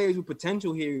have players with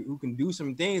potential here who can do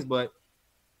some things, but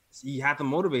you have to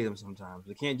motivate them sometimes.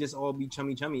 It can't just all be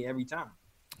chummy every time.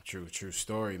 True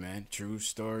story, man. True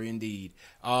story indeed.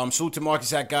 Salute to Marcus,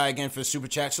 that guy again for the super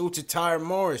chat. Salute to Tyre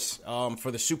Morris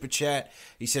for the super chat.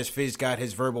 He says Fizz got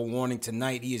his verbal warning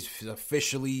tonight. He is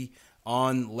officially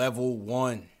on level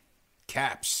 1.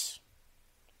 Caps.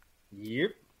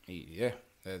 Yep. Yeah,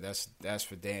 that's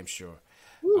for damn sure.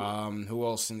 Who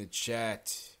else in the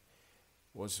chat?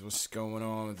 What's going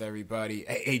on with everybody?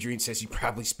 Adrian says he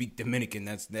probably speak Dominican.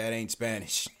 That ain't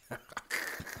Spanish.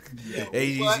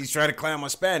 He's trying to clown my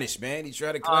Spanish, man. He's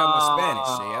trying to clown my Spanish,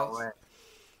 JL.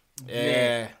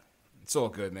 Yeah, it's all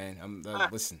good, man.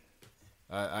 Listen,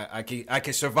 I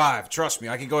can survive. Trust me.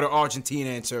 I can go to Argentina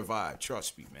and survive.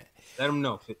 Trust me, man. Let him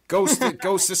know. Ghost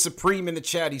to Supreme in the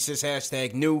chat. He says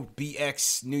hashtag new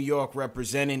BX New York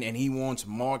representing, and he wants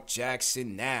Mark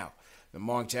Jackson now. The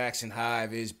Mark Jackson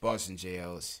hive is buzzing,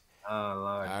 JLs. Oh,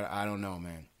 Lord. I don't know,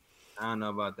 man. I don't know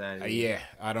about that. Yeah,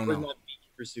 I don't know.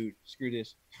 Pursuit. Screw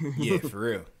this. Yeah, for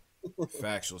real.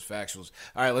 Factuals.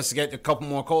 All right, let's get a couple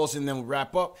more calls and then we'll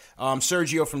wrap up.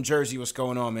 Sergio from Jersey, what's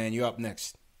going on, man? You're up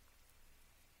next.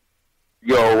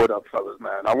 Yo, what up, fellas,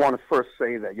 man? I want to first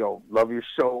say that, love your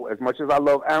show. As much as I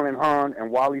love Aaron Hahn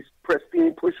and Wally's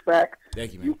pristine pushback,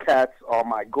 thank you, man. You cats are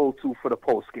my go-to for the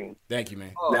post game. Thank you,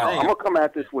 man. Now, I'm going to come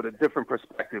at this with a different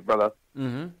perspective, brother.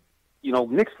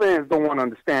 Mm-hmm. Knicks fans don't want to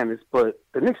understand this, but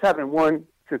the Knicks haven't won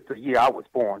since the year I was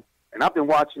born. And I've been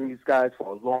watching these guys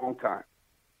for a long time.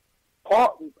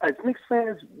 As Knicks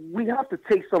fans, we have to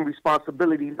take some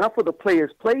responsibility, not for the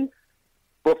players' play,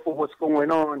 but for what's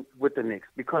going on with the Knicks.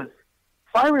 Because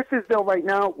firing Fizdale right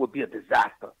now would be a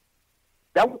disaster.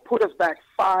 That would put us back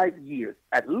 5 years,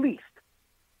 at least.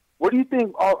 What do you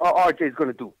think RJ is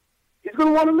going to do? He's going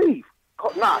to want to leave.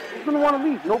 He's going to want to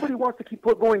leave. Nobody wants to keep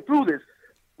going through this.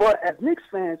 But as Knicks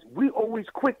fans, we always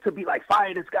quick to be like,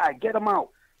 fire this guy, get him out.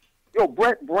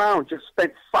 Brett Brown just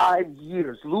spent 5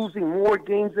 years losing more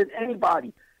games than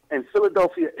anybody. And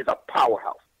Philadelphia is a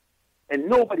powerhouse. And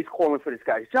nobody's calling for this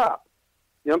guy's job.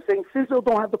 You know what I'm saying? Fizdale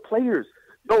don't have the players.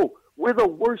 We're the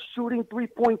worst shooting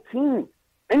three-point team.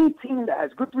 Any team that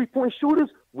has good three-point shooters,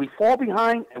 we fall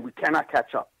behind and we cannot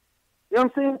catch up. You know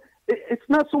what I'm saying? It's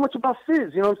not so much about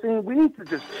Fizz. You know what I'm saying? We need to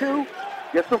just chill,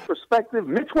 get some perspective.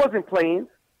 Mitch wasn't playing.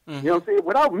 Mm-hmm. You know what I'm saying?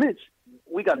 Without Mitch,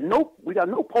 we got no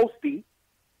post D.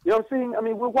 You know what I'm saying? I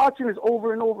mean, we're watching this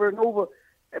over and over and over.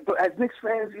 But as Knicks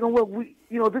fans, you know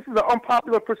what? This is an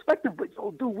unpopular perspective, but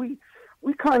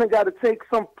we kind of got to take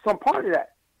some part of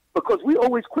that because we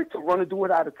always quick to run and do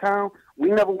it out of town. We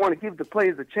never want to give the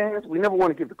players a chance. We never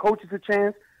want to give the coaches a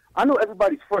chance. I know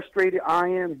everybody's frustrated. I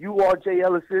am. You are. Jay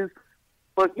Ellis is.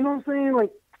 But you know what I'm saying?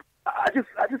 Like, I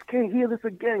just can't hear this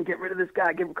again. Get rid of this guy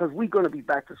again because we're going to be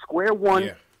back to square one.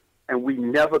 Yeah. And we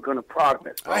never gonna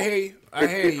progress. Bro. I hear you.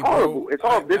 It's horrible. It's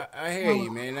horrible. I hear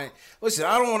you, man. Listen,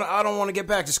 I don't want to get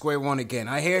back to square one again.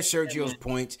 I hear Sergio's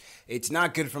point. It's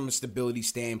not good from a stability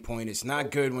standpoint. It's not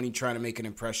good when you're trying to make an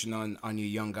impression on your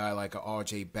young guy like a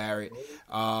RJ Barrett.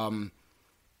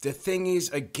 The thing is,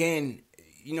 again,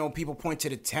 people point to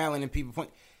the talent and people point.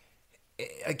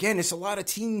 Again, it's a lot of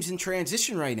teams in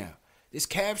transition right now. This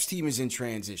Cavs team is in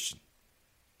transition.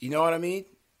 You know what I mean?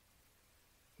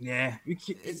 Yeah.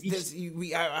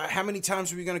 How many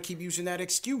times are we going to keep using that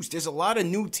excuse? There's a lot of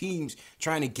new teams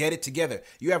trying to get it together.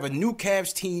 You have a new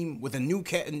Cavs team with a new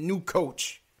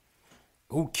coach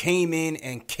who came in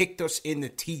and kicked us in the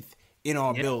teeth in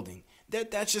our building.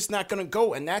 That's just not going to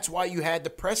go, and that's why you had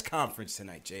the press conference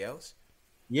tonight, JLs.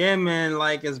 Yeah, man.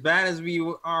 Like, as bad as we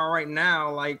are right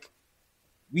now, like,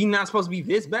 we're not supposed to be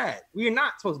this bad. We are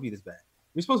not supposed to be this bad.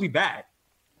 We're supposed to be bad,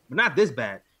 but not this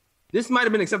bad. This might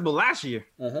have been acceptable last year,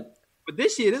 but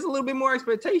this year there's a little bit more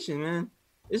expectation, man.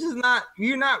 This is not.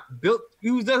 We're not built.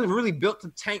 We wasn't really built to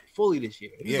tank fully this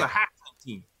year. This is a half tank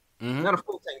team, not a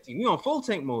full tank team. We're on full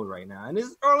tank mode right now, and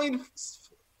it's early in the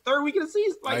third week of the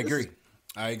season. Like,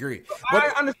 I agree. But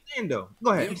I understand, though.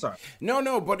 Go ahead. I'm sorry.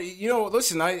 No, but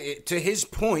listen. To his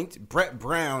point, Brett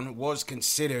Brown was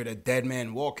considered a dead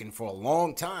man walking for a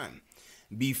long time.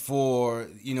 Before,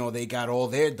 they got all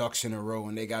their ducks in a row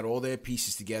and they got all their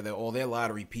pieces together, all their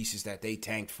lottery pieces that they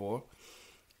tanked for.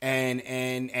 And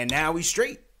now he's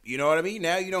straight. You know what I mean?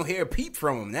 Now you don't hear a peep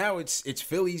from him. Now it's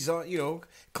Philly's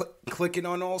clicking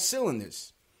on all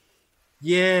cylinders.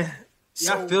 Yeah.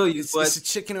 I feel you. It's a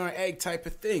chicken or egg type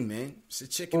of thing, man. It's a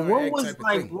chicken or egg type of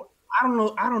thing.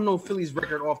 I don't know Philly's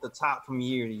record off the top from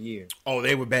year to year. Oh,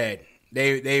 they were bad.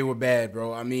 They were bad,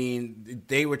 bro. I mean,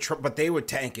 they were but they were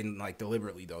tanking like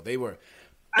deliberately though. They were.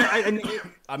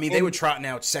 They were trotting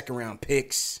out second round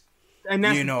picks. And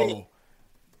that's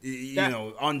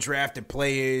undrafted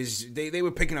players. They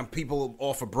were picking up people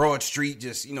off of Broad Street,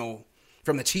 just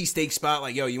from the cheesesteak spot.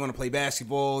 Like, yo, you want to play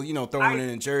basketball? Throwing it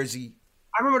in Jersey.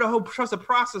 I remember the whole trust the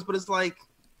process, but it's like,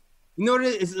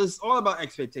 it's all about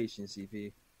expectation,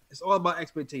 CP. It's all about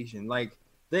expectation. Like,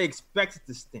 they expected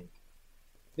to stink.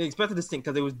 They expected to stink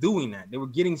because they was doing that. They were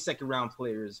getting second round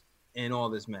players and all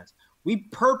this mess. We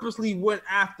purposely went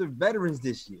after veterans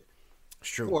this year. It's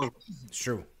true. It's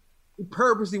true. We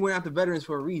purposely went after veterans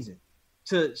for a reason,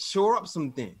 to shore up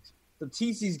some things, to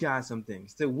teach these guys some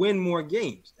things, to win more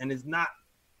games, and it's not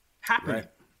happening. Right.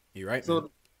 You're right.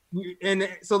 So And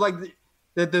so like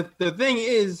the thing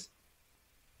is,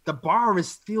 the bar is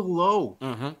still low.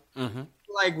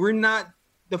 Like we're not,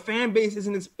 the fan base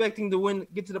isn't expecting to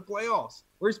get to the playoffs.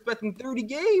 We're expecting 30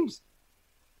 games.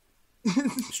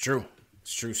 It's true.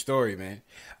 It's a true story, man.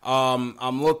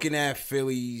 I'm looking at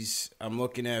Philly's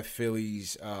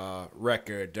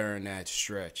record during that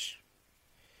stretch.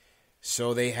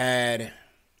 So they had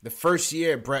the first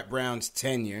year of Brett Brown's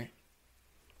tenure.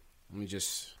 Let me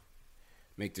just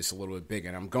make this a little bit bigger.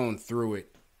 And I'm going through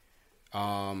it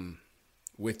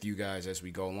with you guys as we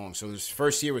go along. So this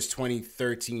first year was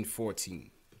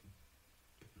 2013-14.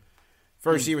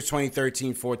 First year was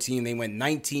 2013-14. They went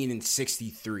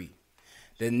 19-63.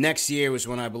 The next year was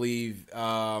when I believe,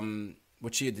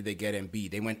 what year did they get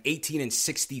Embiid? They went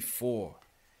 18-64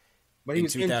 in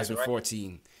 2014.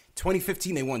 Injured, right?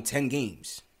 2015, they won 10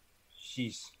 games.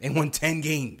 Jeez. They won 10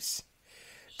 games.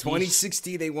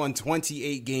 2016, they won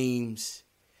 28 games.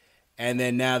 And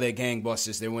then now they're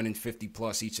gangbusters. They're winning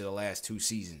 50-plus each of the last 2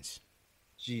 seasons.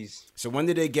 Jeez. So when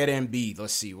did they get Embiid?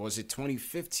 Let's see. Was it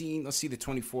 2015? Let's see the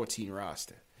 2014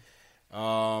 roster.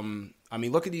 I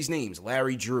mean, look at these names.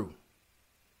 Larry Drew.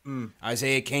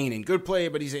 Isaiah Kanan. Good player,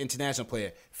 but he's an international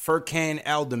player. Furkan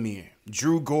Aldemir.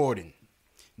 Drew Gordon.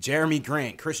 Jeremy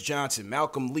Grant. Chris Johnson.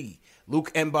 Malcolm Lee.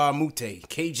 Luke Mbamute.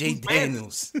 KJ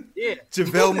Daniels.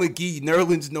 JaVale McGee.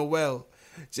 Nerlens Noel.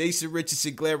 Jason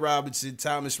Richardson. Blair Robinson.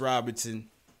 Thomas Robinson.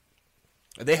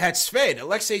 They had Sved.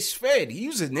 Alexei Sved. He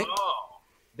was a Knick.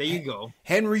 There you go.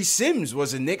 Henry Sims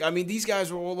was a Knick. I mean, these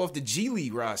guys were all off the G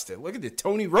League roster. Look at the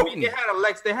Tony Roten. I mean,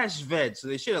 they had Sved, so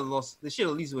they should have lost. They should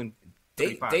at least win.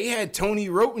 They had Tony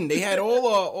Roten. They had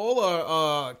all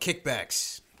our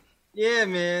kickbacks. Yeah,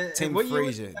 man. Tim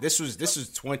Frazier. This was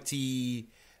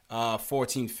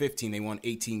 2014-15. They won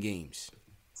 18 games.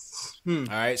 All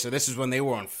right, so this is when they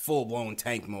were on full blown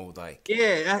tank mode. Like,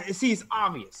 yeah, see, it's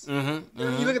obvious. You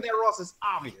look at that roster, it's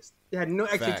obvious. They had no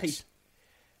expectation.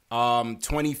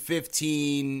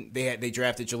 2015, they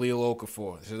drafted Jahlil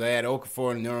Okafor. So they had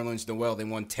Okafor and Nerlens Noel. They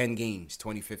won 10 games.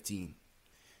 2015.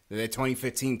 Their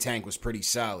 2015 tank was pretty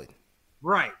solid.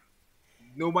 Right.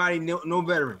 Nobody, no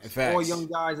veterans. Facts. All young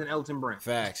guys and Elton Brand.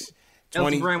 Facts.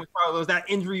 Elton Brand was that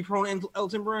injury-prone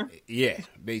Elton Brand? Yeah,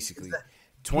 basically.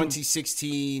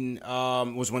 2016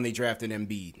 was when they drafted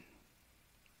Embiid.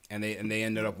 And they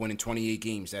ended up winning 28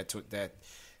 games. That took that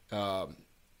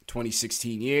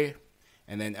 2016 year.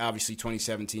 And then, obviously,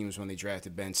 2017 was when they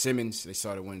drafted Ben Simmons. They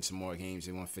started winning some more games.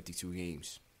 They won 52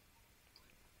 games.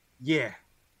 Yeah.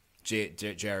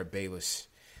 Jared Bayless.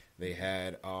 They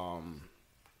had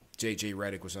J.J.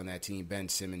 Redick was on that team. Ben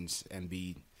Simmons,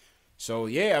 Embiid. So,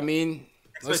 yeah, I mean.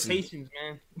 Expectations,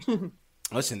 man.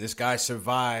 Listen, this guy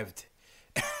survived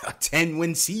a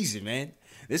 10-win season, man.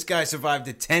 This guy survived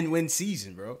a 10-win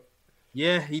season, bro.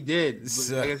 Yeah, he did.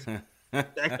 The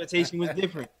expectation was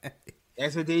different. The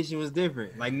expectation was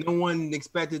different. Like, no one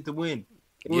expected to win.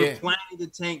 They were planning to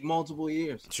tank multiple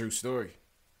years. True story.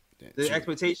 The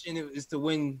expectation is to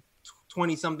win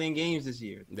 20-something games this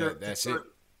year. That's it.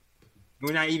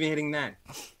 We're not even hitting that.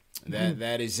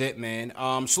 That is it, man.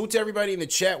 Salute to everybody in the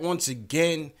chat once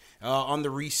again on the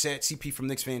reset. CP from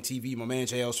Knicks Fan TV. My man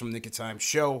JL's from Knick of Time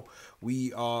Show.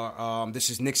 We are,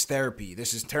 this is Knicks Therapy.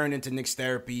 This is turned into Knicks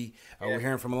Therapy. We're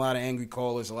hearing from a lot of angry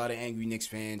callers, a lot of angry Knicks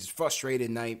fans.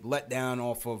 Frustrated night, let down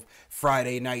off of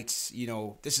Friday nights. You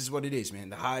know, this is what it is, man.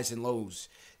 The highs and lows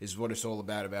is what it's all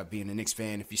about being a Knicks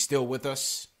fan. If you're still with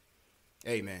us,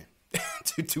 hey, man,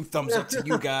 two thumbs up to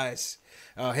you guys.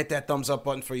 Hit that thumbs up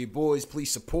button for you boys.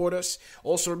 Please support us.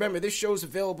 Also, remember, this show is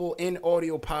available in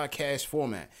audio podcast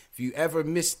format. If you ever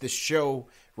missed the show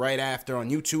right after on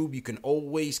YouTube, you can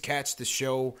always catch the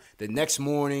show the next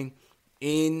morning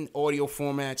in audio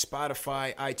format,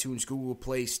 Spotify, iTunes, Google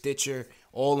Play, Stitcher,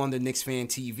 all under Knicks Fan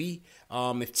TV.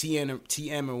 If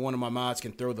TM or one of my mods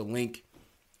can throw the link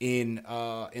in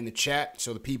the chat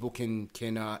so the people can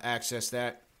access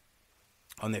that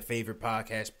on their favorite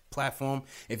podcast platform.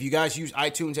 If you guys use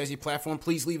iTunes as your platform,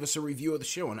 please leave us a review of the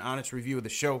show, an honest review of the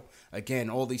show. Again,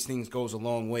 all these things goes a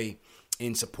long way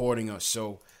in supporting us,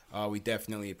 so we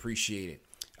definitely appreciate it.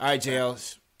 All right,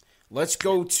 JLs, let's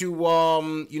go to,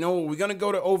 we're going to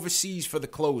go to overseas for the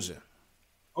closer.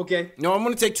 Okay. No, I'm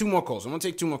going to take two more calls. I want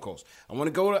to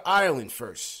go to Ireland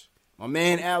first. My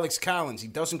man, Alex Collins, he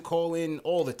doesn't call in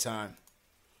all the time.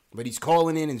 But he's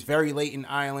calling in. It's very late in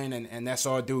Ireland, and that's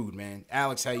our dude, man.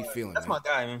 Alex, how you feeling? That's man? My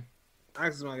guy, man.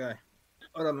 Alex is my guy.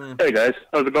 What up, man? Hey guys,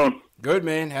 how's it going? Good,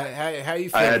 man. How you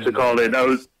feeling? I had to call in.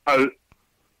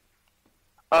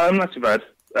 I'm not too bad.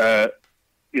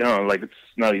 It's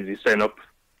not easy staying up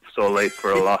so late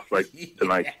for a lot like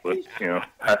tonight, but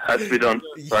has to be done.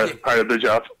 Part of the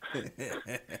job.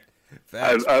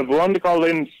 I've wanted to call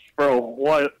in for a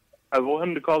while. I've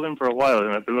wanted to call in for a while,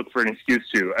 and I've been looking for an excuse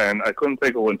to, and I couldn't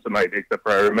think of one tonight, except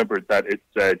for I remembered that it's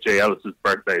Jay Ellis's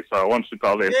birthday, so I wanted to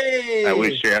call in and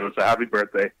wish Jay Ellis a happy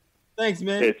birthday. Thanks,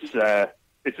 man.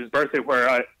 It's his birthday where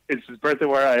I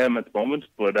am at the moment,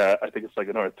 but I think it's like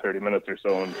another 30 minutes or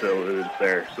so until it is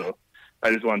there. So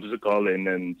I just wanted to call in,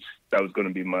 and that was going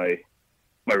to be my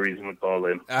reason to call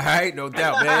in. All right, no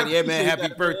doubt, man. Yeah, man.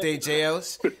 Happy birthday, Jay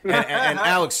Ellis. And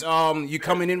Alex, you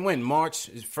coming in when? March?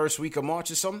 Is first week of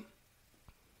March or something?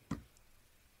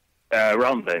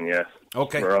 Around then, yeah.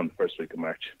 Okay. Around the first week of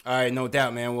March. All right, no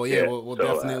doubt, man. Well, yeah, we'll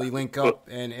definitely link up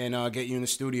and get you in the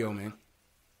studio, man.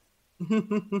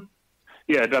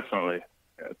 Yeah, definitely.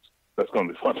 Yeah, that's going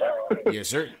to be fun. Yes,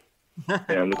 sir. Yeah,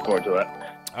 I look forward to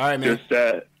that. All right, man.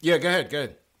 Just, yeah, go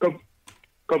ahead.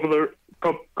 Couple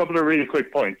of really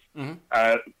quick points.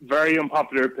 Mm-hmm. Very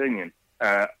unpopular opinion.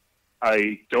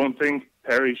 I don't think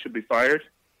Perry should be fired.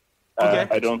 Okay.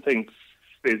 I don't think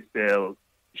Fizdale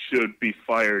should be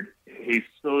fired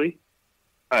hastily.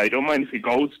 I don't mind if he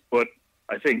goes, but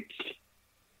I think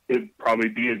it'd probably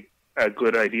be a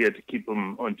good idea to keep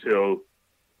him until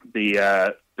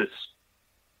the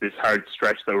this hard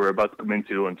stretch that we're about to come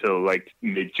into, until like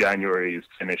mid-January is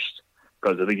finished,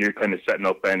 because I think you're kind of setting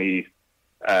up any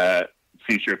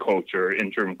future coach or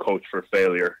interim coach for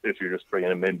failure if you're just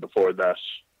bringing him in before that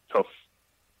tough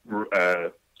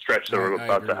stretch that we're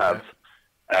about to have.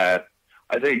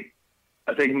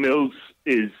 I think Mills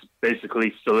is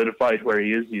basically solidified where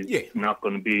he is. He's not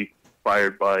going to be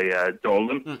fired by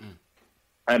Dolan. Mm-mm.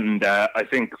 And I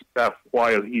think that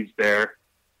while he's there,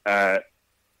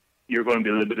 you're going to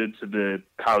be limited to the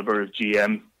caliber of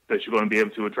GM that you're going to be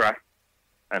able to attract.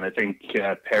 And I think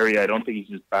Perry, I don't think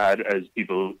he's as bad as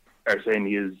people are saying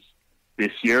he is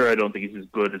this year. I don't think he's as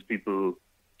good as people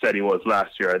said he was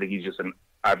last year. I think he's just an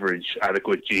average,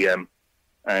 adequate GM.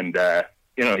 And,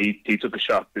 he took a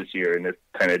shot this year and it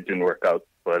kind of didn't work out.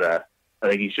 But I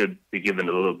think he should be given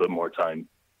a little bit more time.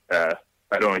 I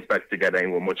don't expect to get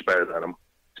anyone much better than him,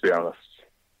 to be honest.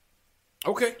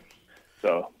 Okay.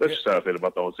 So that's just how I feel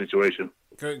about the whole situation.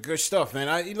 Good stuff, man.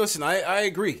 I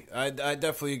agree. I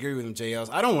definitely agree with him, JLs.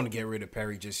 I don't want to get rid of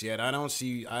Perry just yet. I don't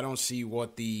see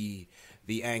what the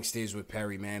angst is with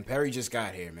Perry, man. Perry just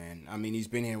got here, man. I mean, he's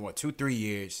been here 2-3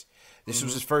 years. This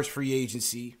was his first free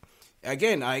agency.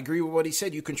 Again, I agree with what he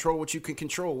said. You control what you can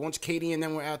control. Once Katie and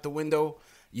them were out the window,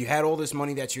 you had all this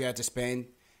money that you had to spend.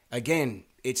 Again,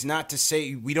 it's not to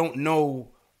say we don't know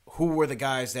who were the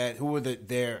guys who were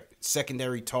their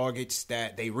secondary targets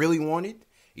that they really wanted.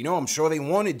 I'm sure they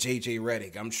wanted J.J.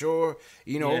 Redick. I'm sure,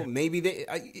 maybe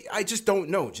I just don't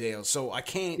know, JL. So I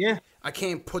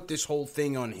can't put this whole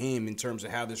thing on him in terms of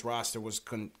how this roster was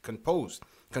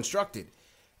constructed.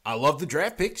 I love the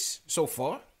draft picks so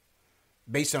far,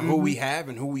 based on who we have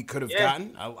and who we could have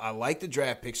gotten. I like the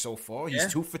draft picks so far.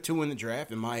 He's 2 for 2 in the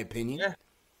draft, in my opinion. Yeah.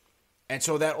 And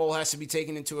so that all has to be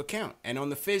taken into account. And on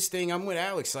the Fizz thing, I'm with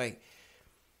Alex. Like,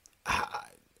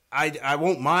 I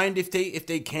won't mind if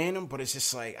they can him, but it's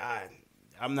just like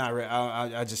I'm not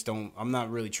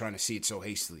really trying to see it so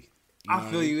hastily.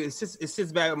 I feel you. It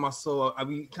sits back with my soul.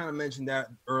 We kind of mentioned that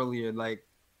earlier. Like,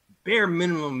 bare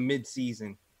minimum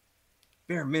mid-season.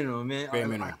 Bare minimum, man. Bare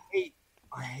minimum.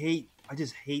 I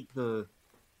just hate the.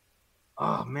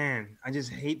 Oh man, I just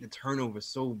hate the turnover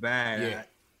so bad. Yeah,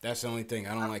 that's the only thing.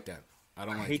 I don't like that. I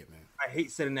don't like it, man. I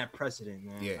hate setting that precedent,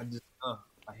 man. Yeah.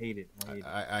 I hate it.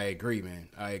 I agree, man.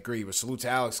 I agree. But salute to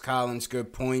Alex Collins.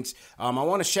 Good points. I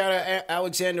want to shout out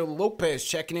Alexander Lopez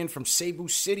checking in from Cebu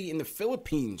City in the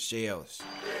Philippines, J. Ellis.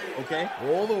 Okay.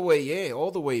 All the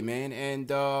way, man. And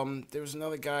there was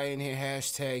another guy in here,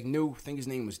 #new. I think his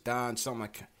name was Don. Something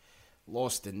I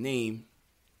lost the name.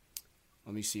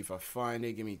 Let me see if I find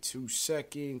it. Give me 2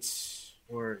 seconds.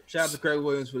 Or shout out to Craig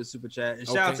Williams for the super chat. And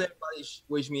shout out to everybody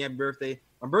wishing me happy birthday.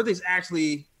 My birthday's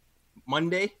actually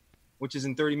Monday, which is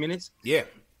in 30 minutes. Yeah,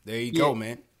 there you go,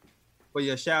 man. But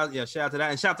shout out to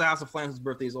that. And shout out to House of Flan, whose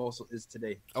birthday is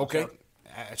today. Okay.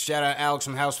 Shout out Alex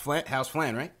from House Flan,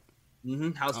 right?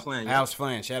 Mm-hmm. House Flan. House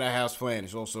Flan. Shout out House Flan.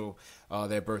 It's also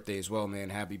their birthday as well, man.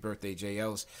 Happy birthday, J.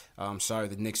 Ellis. I'm sorry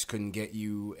the Knicks couldn't get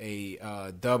you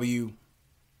a W.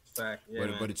 Fact.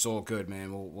 But it's all good,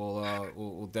 man.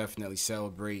 We'll definitely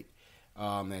celebrate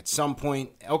at some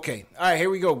point. Okay, all right, here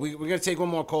we go. We're gonna take one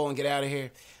more call and get out of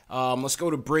here. Let's go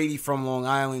to Brady from Long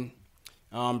Island.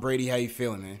 Brady, how you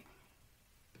feeling, man?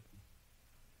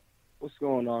 What's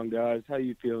going on, guys? How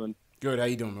you feeling? Good. How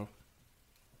you doing, bro?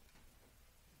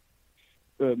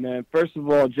 Good, man. First of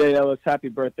all, Jay Ellis, happy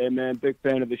birthday, man. Big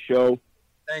fan of the show.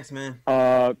 Thanks, man.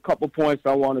 A couple things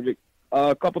I wanted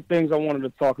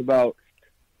to talk about.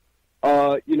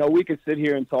 we could sit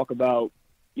here and talk about,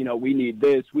 we need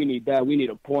this, we need that, we need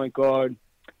a point guard.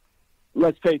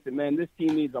 Let's face it, man, this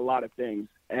team needs a lot of things.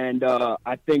 And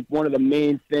I think one of the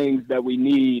main things that we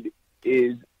need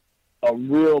is a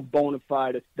real bona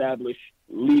fide established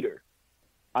leader.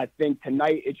 I think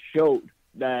tonight it showed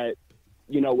that,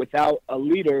 without a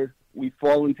leader, we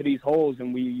fall into these holes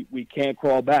and we can't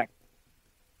crawl back.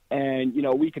 And,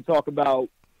 we could talk about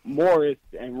Morris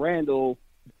and Randall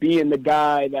being the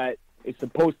guy that is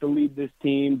supposed to lead this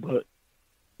team, but,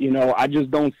 I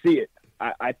just don't see it.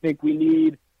 I think we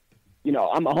need,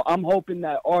 I'm hoping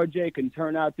that RJ can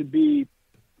turn out to be,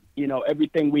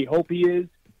 everything we hope he is,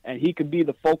 and he could be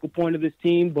the focal point of this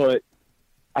team, but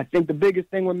I think the biggest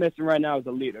thing we're missing right now is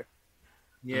a leader.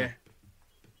 Yeah.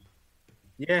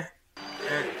 Yeah.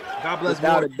 And God bless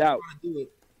Without Moore. a doubt.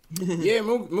 Yeah,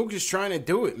 Mook is trying to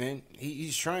do it, man.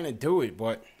 He's trying to do it,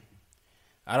 but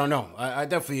I don't know. I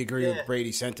definitely agree with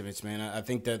Brady's sentiments, man. I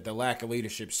think that the lack of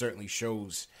leadership certainly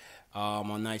shows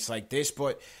on nights like this.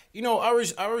 But,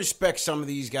 I respect some of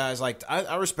these guys. Like,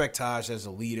 I respect Taj as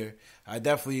a leader. I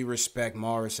definitely respect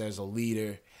Morris as a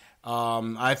leader.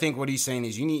 I think what he's saying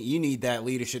is you need that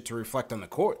leadership to reflect on the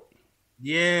court.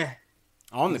 Yeah.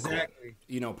 On the court.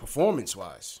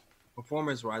 Performance-wise.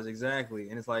 Performance-wise, exactly.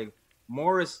 And it's like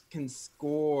Morris can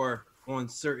score on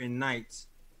certain nights,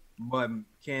 but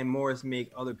can Morris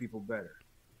make other people better?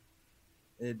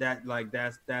 That's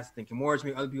the thing. Can Morris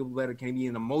make other people better? Can he be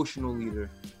an emotional leader?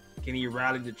 Can he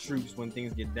rally the troops when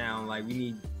things get down? Like, we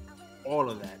need all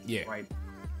of that. Yeah. Right.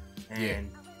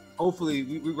 And hopefully,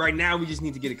 we right now we just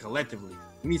need to get it collectively.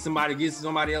 We need somebody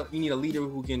else. We need a leader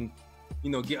who can,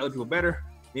 get other people better.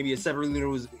 Maybe a separate leader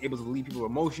who's able to lead people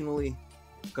emotionally.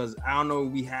 Because I don't know,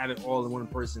 we have it all in one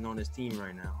person on this team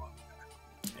right now.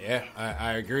 Yeah,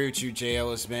 I agree with you, Jay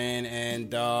Ellis, man.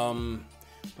 And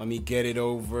let me get it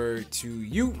over to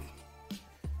you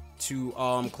to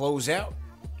close out.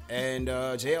 And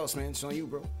Jay Ellis, man, it's on you,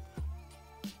 bro.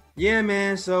 Yeah,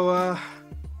 man. So,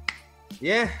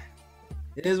 it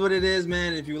is what it is,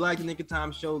 man. If you like the Nick of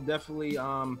Time show, definitely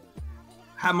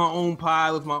have my own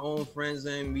pile with my own friends,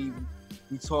 and we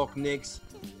talk Knicks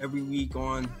every week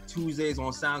on Tuesdays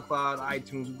on SoundCloud,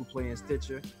 iTunes, Google Play, and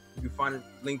Stitcher. You can find a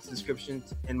link to the description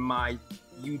in my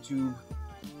YouTube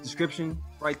description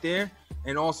right there.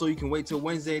 And also, you can wait till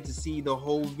Wednesday to see the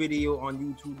whole video on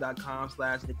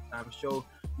youtube.com/Nick of Time Show.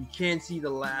 You can see the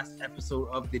last episode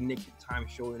of the Nick of Time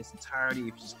Show in its entirety. If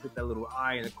you just click that little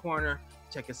eye in the corner,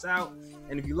 check us out.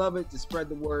 And if you love it, just spread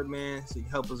the word, man, so you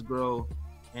help us grow.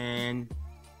 And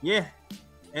yeah.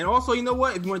 And also, you know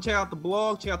what? If you want to check out the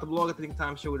blog at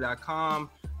thenickoftimeshow.com.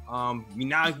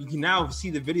 You can now see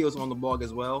the videos on the blog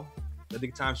as well, the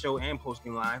Nick of Time Show and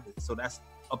Posting Live. So that's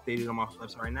updated on my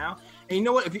website right now. And you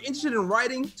know what? If you're interested in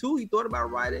writing too, you thought about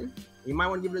writing, you might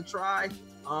want to give it a try.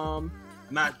 I'm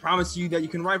not promising you that you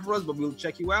can write for us, but we'll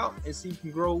check you out and see if you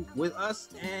can grow with us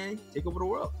and take over the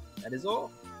world. That is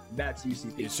all. Back to you,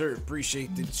 CP. Yes, sir.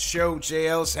 Appreciate the show,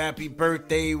 JL's. Happy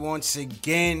birthday once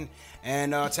again.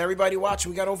 And to everybody watching,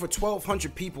 we got over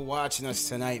 1,200 people watching us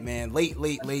tonight, man. Late.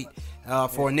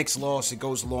 For a Knicks loss, it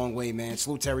goes a long way, man.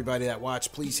 Salute to everybody that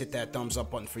watched. Please hit that thumbs up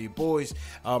button for your boys.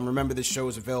 Remember, this show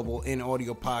is available in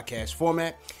audio podcast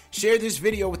format. Share this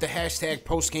video with the hashtag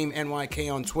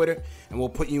PostGameNYK on Twitter, and we'll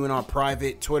put you in our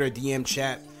private Twitter DM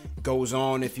chat. Goes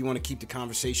on if you want to keep the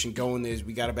conversation going.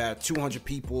 We got about 200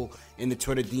 people in the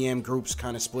Twitter DM groups,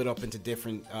 kind of split up into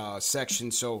different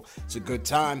sections, so it's a good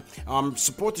time.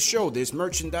 Support the show. There's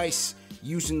merchandise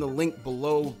using the link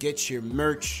below. Get your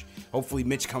merch. Hopefully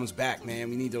Mitch comes back, man.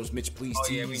 We need those Mitch Please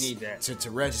tees. Yeah, we need that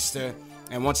to register.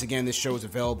 And once again, this show is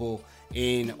available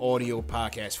in audio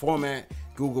podcast format,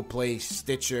 Google Play,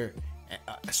 Stitcher,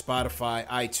 Spotify,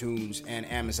 iTunes, and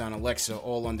Amazon Alexa,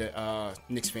 all under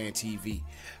Knicks Fan TV.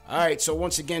 All right, so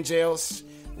once again, Jails,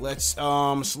 let's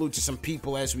salute to some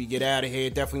people as we get out of here.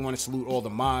 Definitely want to salute all the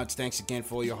mods. Thanks again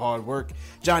for all your hard work.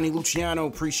 Johnny Luciano,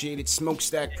 appreciate it.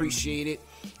 Smokestack, appreciate it.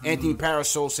 Anthony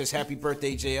Parasol says, happy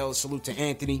birthday, JL. Salute to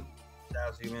Anthony. Shout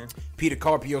out to you, man. Peter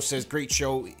Carpio says, great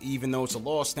show, even though it's a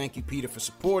loss. Thank you, Peter, for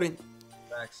supporting.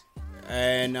 Thanks.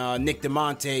 And Nick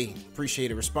DeMonte, appreciate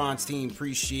it. Response team,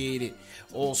 appreciate it.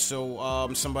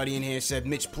 Also, somebody in here said,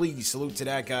 Mitch, please. Salute to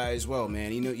that guy as well,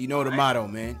 man. You know the motto,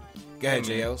 man. Go ahead,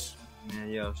 JLs.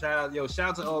 Man, shout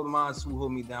out to all the mods who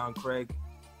hold me down. Craig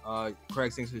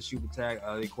sings for the Super Tag.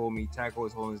 They call me Tag,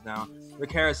 always holding us down.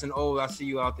 Rick Harrison, I see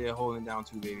you out there holding it down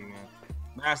too, baby, man.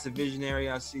 Massive Visionary,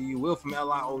 I see you. Will from LI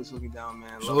always holding me down,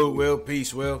 man. Salute, Will.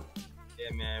 Peace, Will.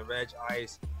 Yeah, man. Reg,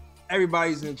 Ice.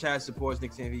 Everybody's in the chat supports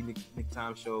Nick TV, Nick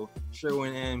Time Show.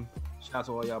 Sherwin M. Shout out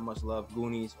to all y'all. Much love.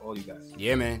 Goonies, all you guys.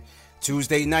 Yeah, man.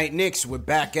 Tuesday night Knicks, we're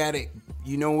back at it.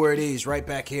 You know where it is, right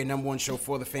back here. Number one show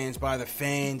for the fans, by the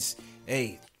fans.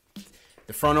 Hey,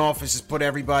 the front office has put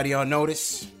everybody on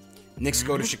notice. Knicks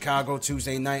go to Chicago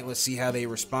Tuesday night. Let's see how they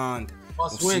respond. We'll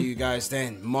see you guys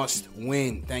then. Must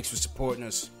win. Thanks for supporting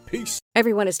us. Peace.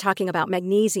 Everyone is talking about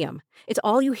magnesium. It's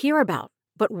all you hear about.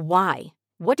 But why?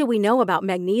 What do we know about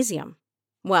magnesium?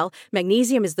 Well,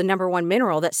 magnesium is the number one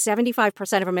mineral that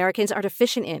 75% of Americans are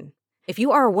deficient in. If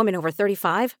you are a woman over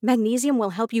 35, magnesium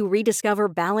will help you rediscover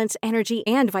balance, energy,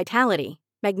 and vitality.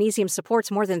 Magnesium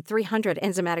supports more than 300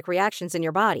 enzymatic reactions in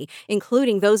your body,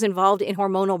 including those involved in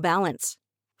hormonal balance.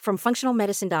 From functional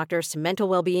medicine doctors to mental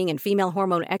well-being and female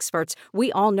hormone experts,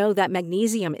 we all know that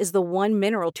magnesium is the one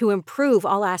mineral to improve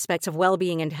all aspects of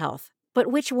well-being and health. But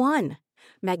which one?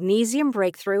 Magnesium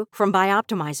Breakthrough from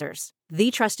Bioptimizers,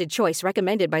 the trusted choice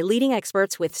recommended by leading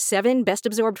experts with 7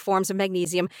 best-absorbed forms of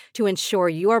magnesium to ensure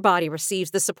your body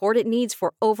receives the support it needs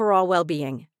for overall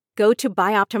well-being. Go to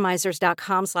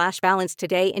bioptimizers.com/balance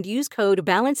today and use code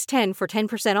BALANCE10 for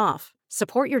 10% off.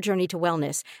 Support your journey to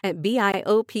wellness at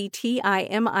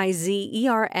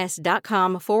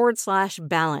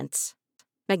bioptimizers.com/balance.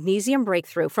 Magnesium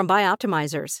Breakthrough from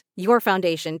Bioptimizers, your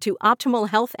foundation to optimal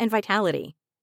health and vitality.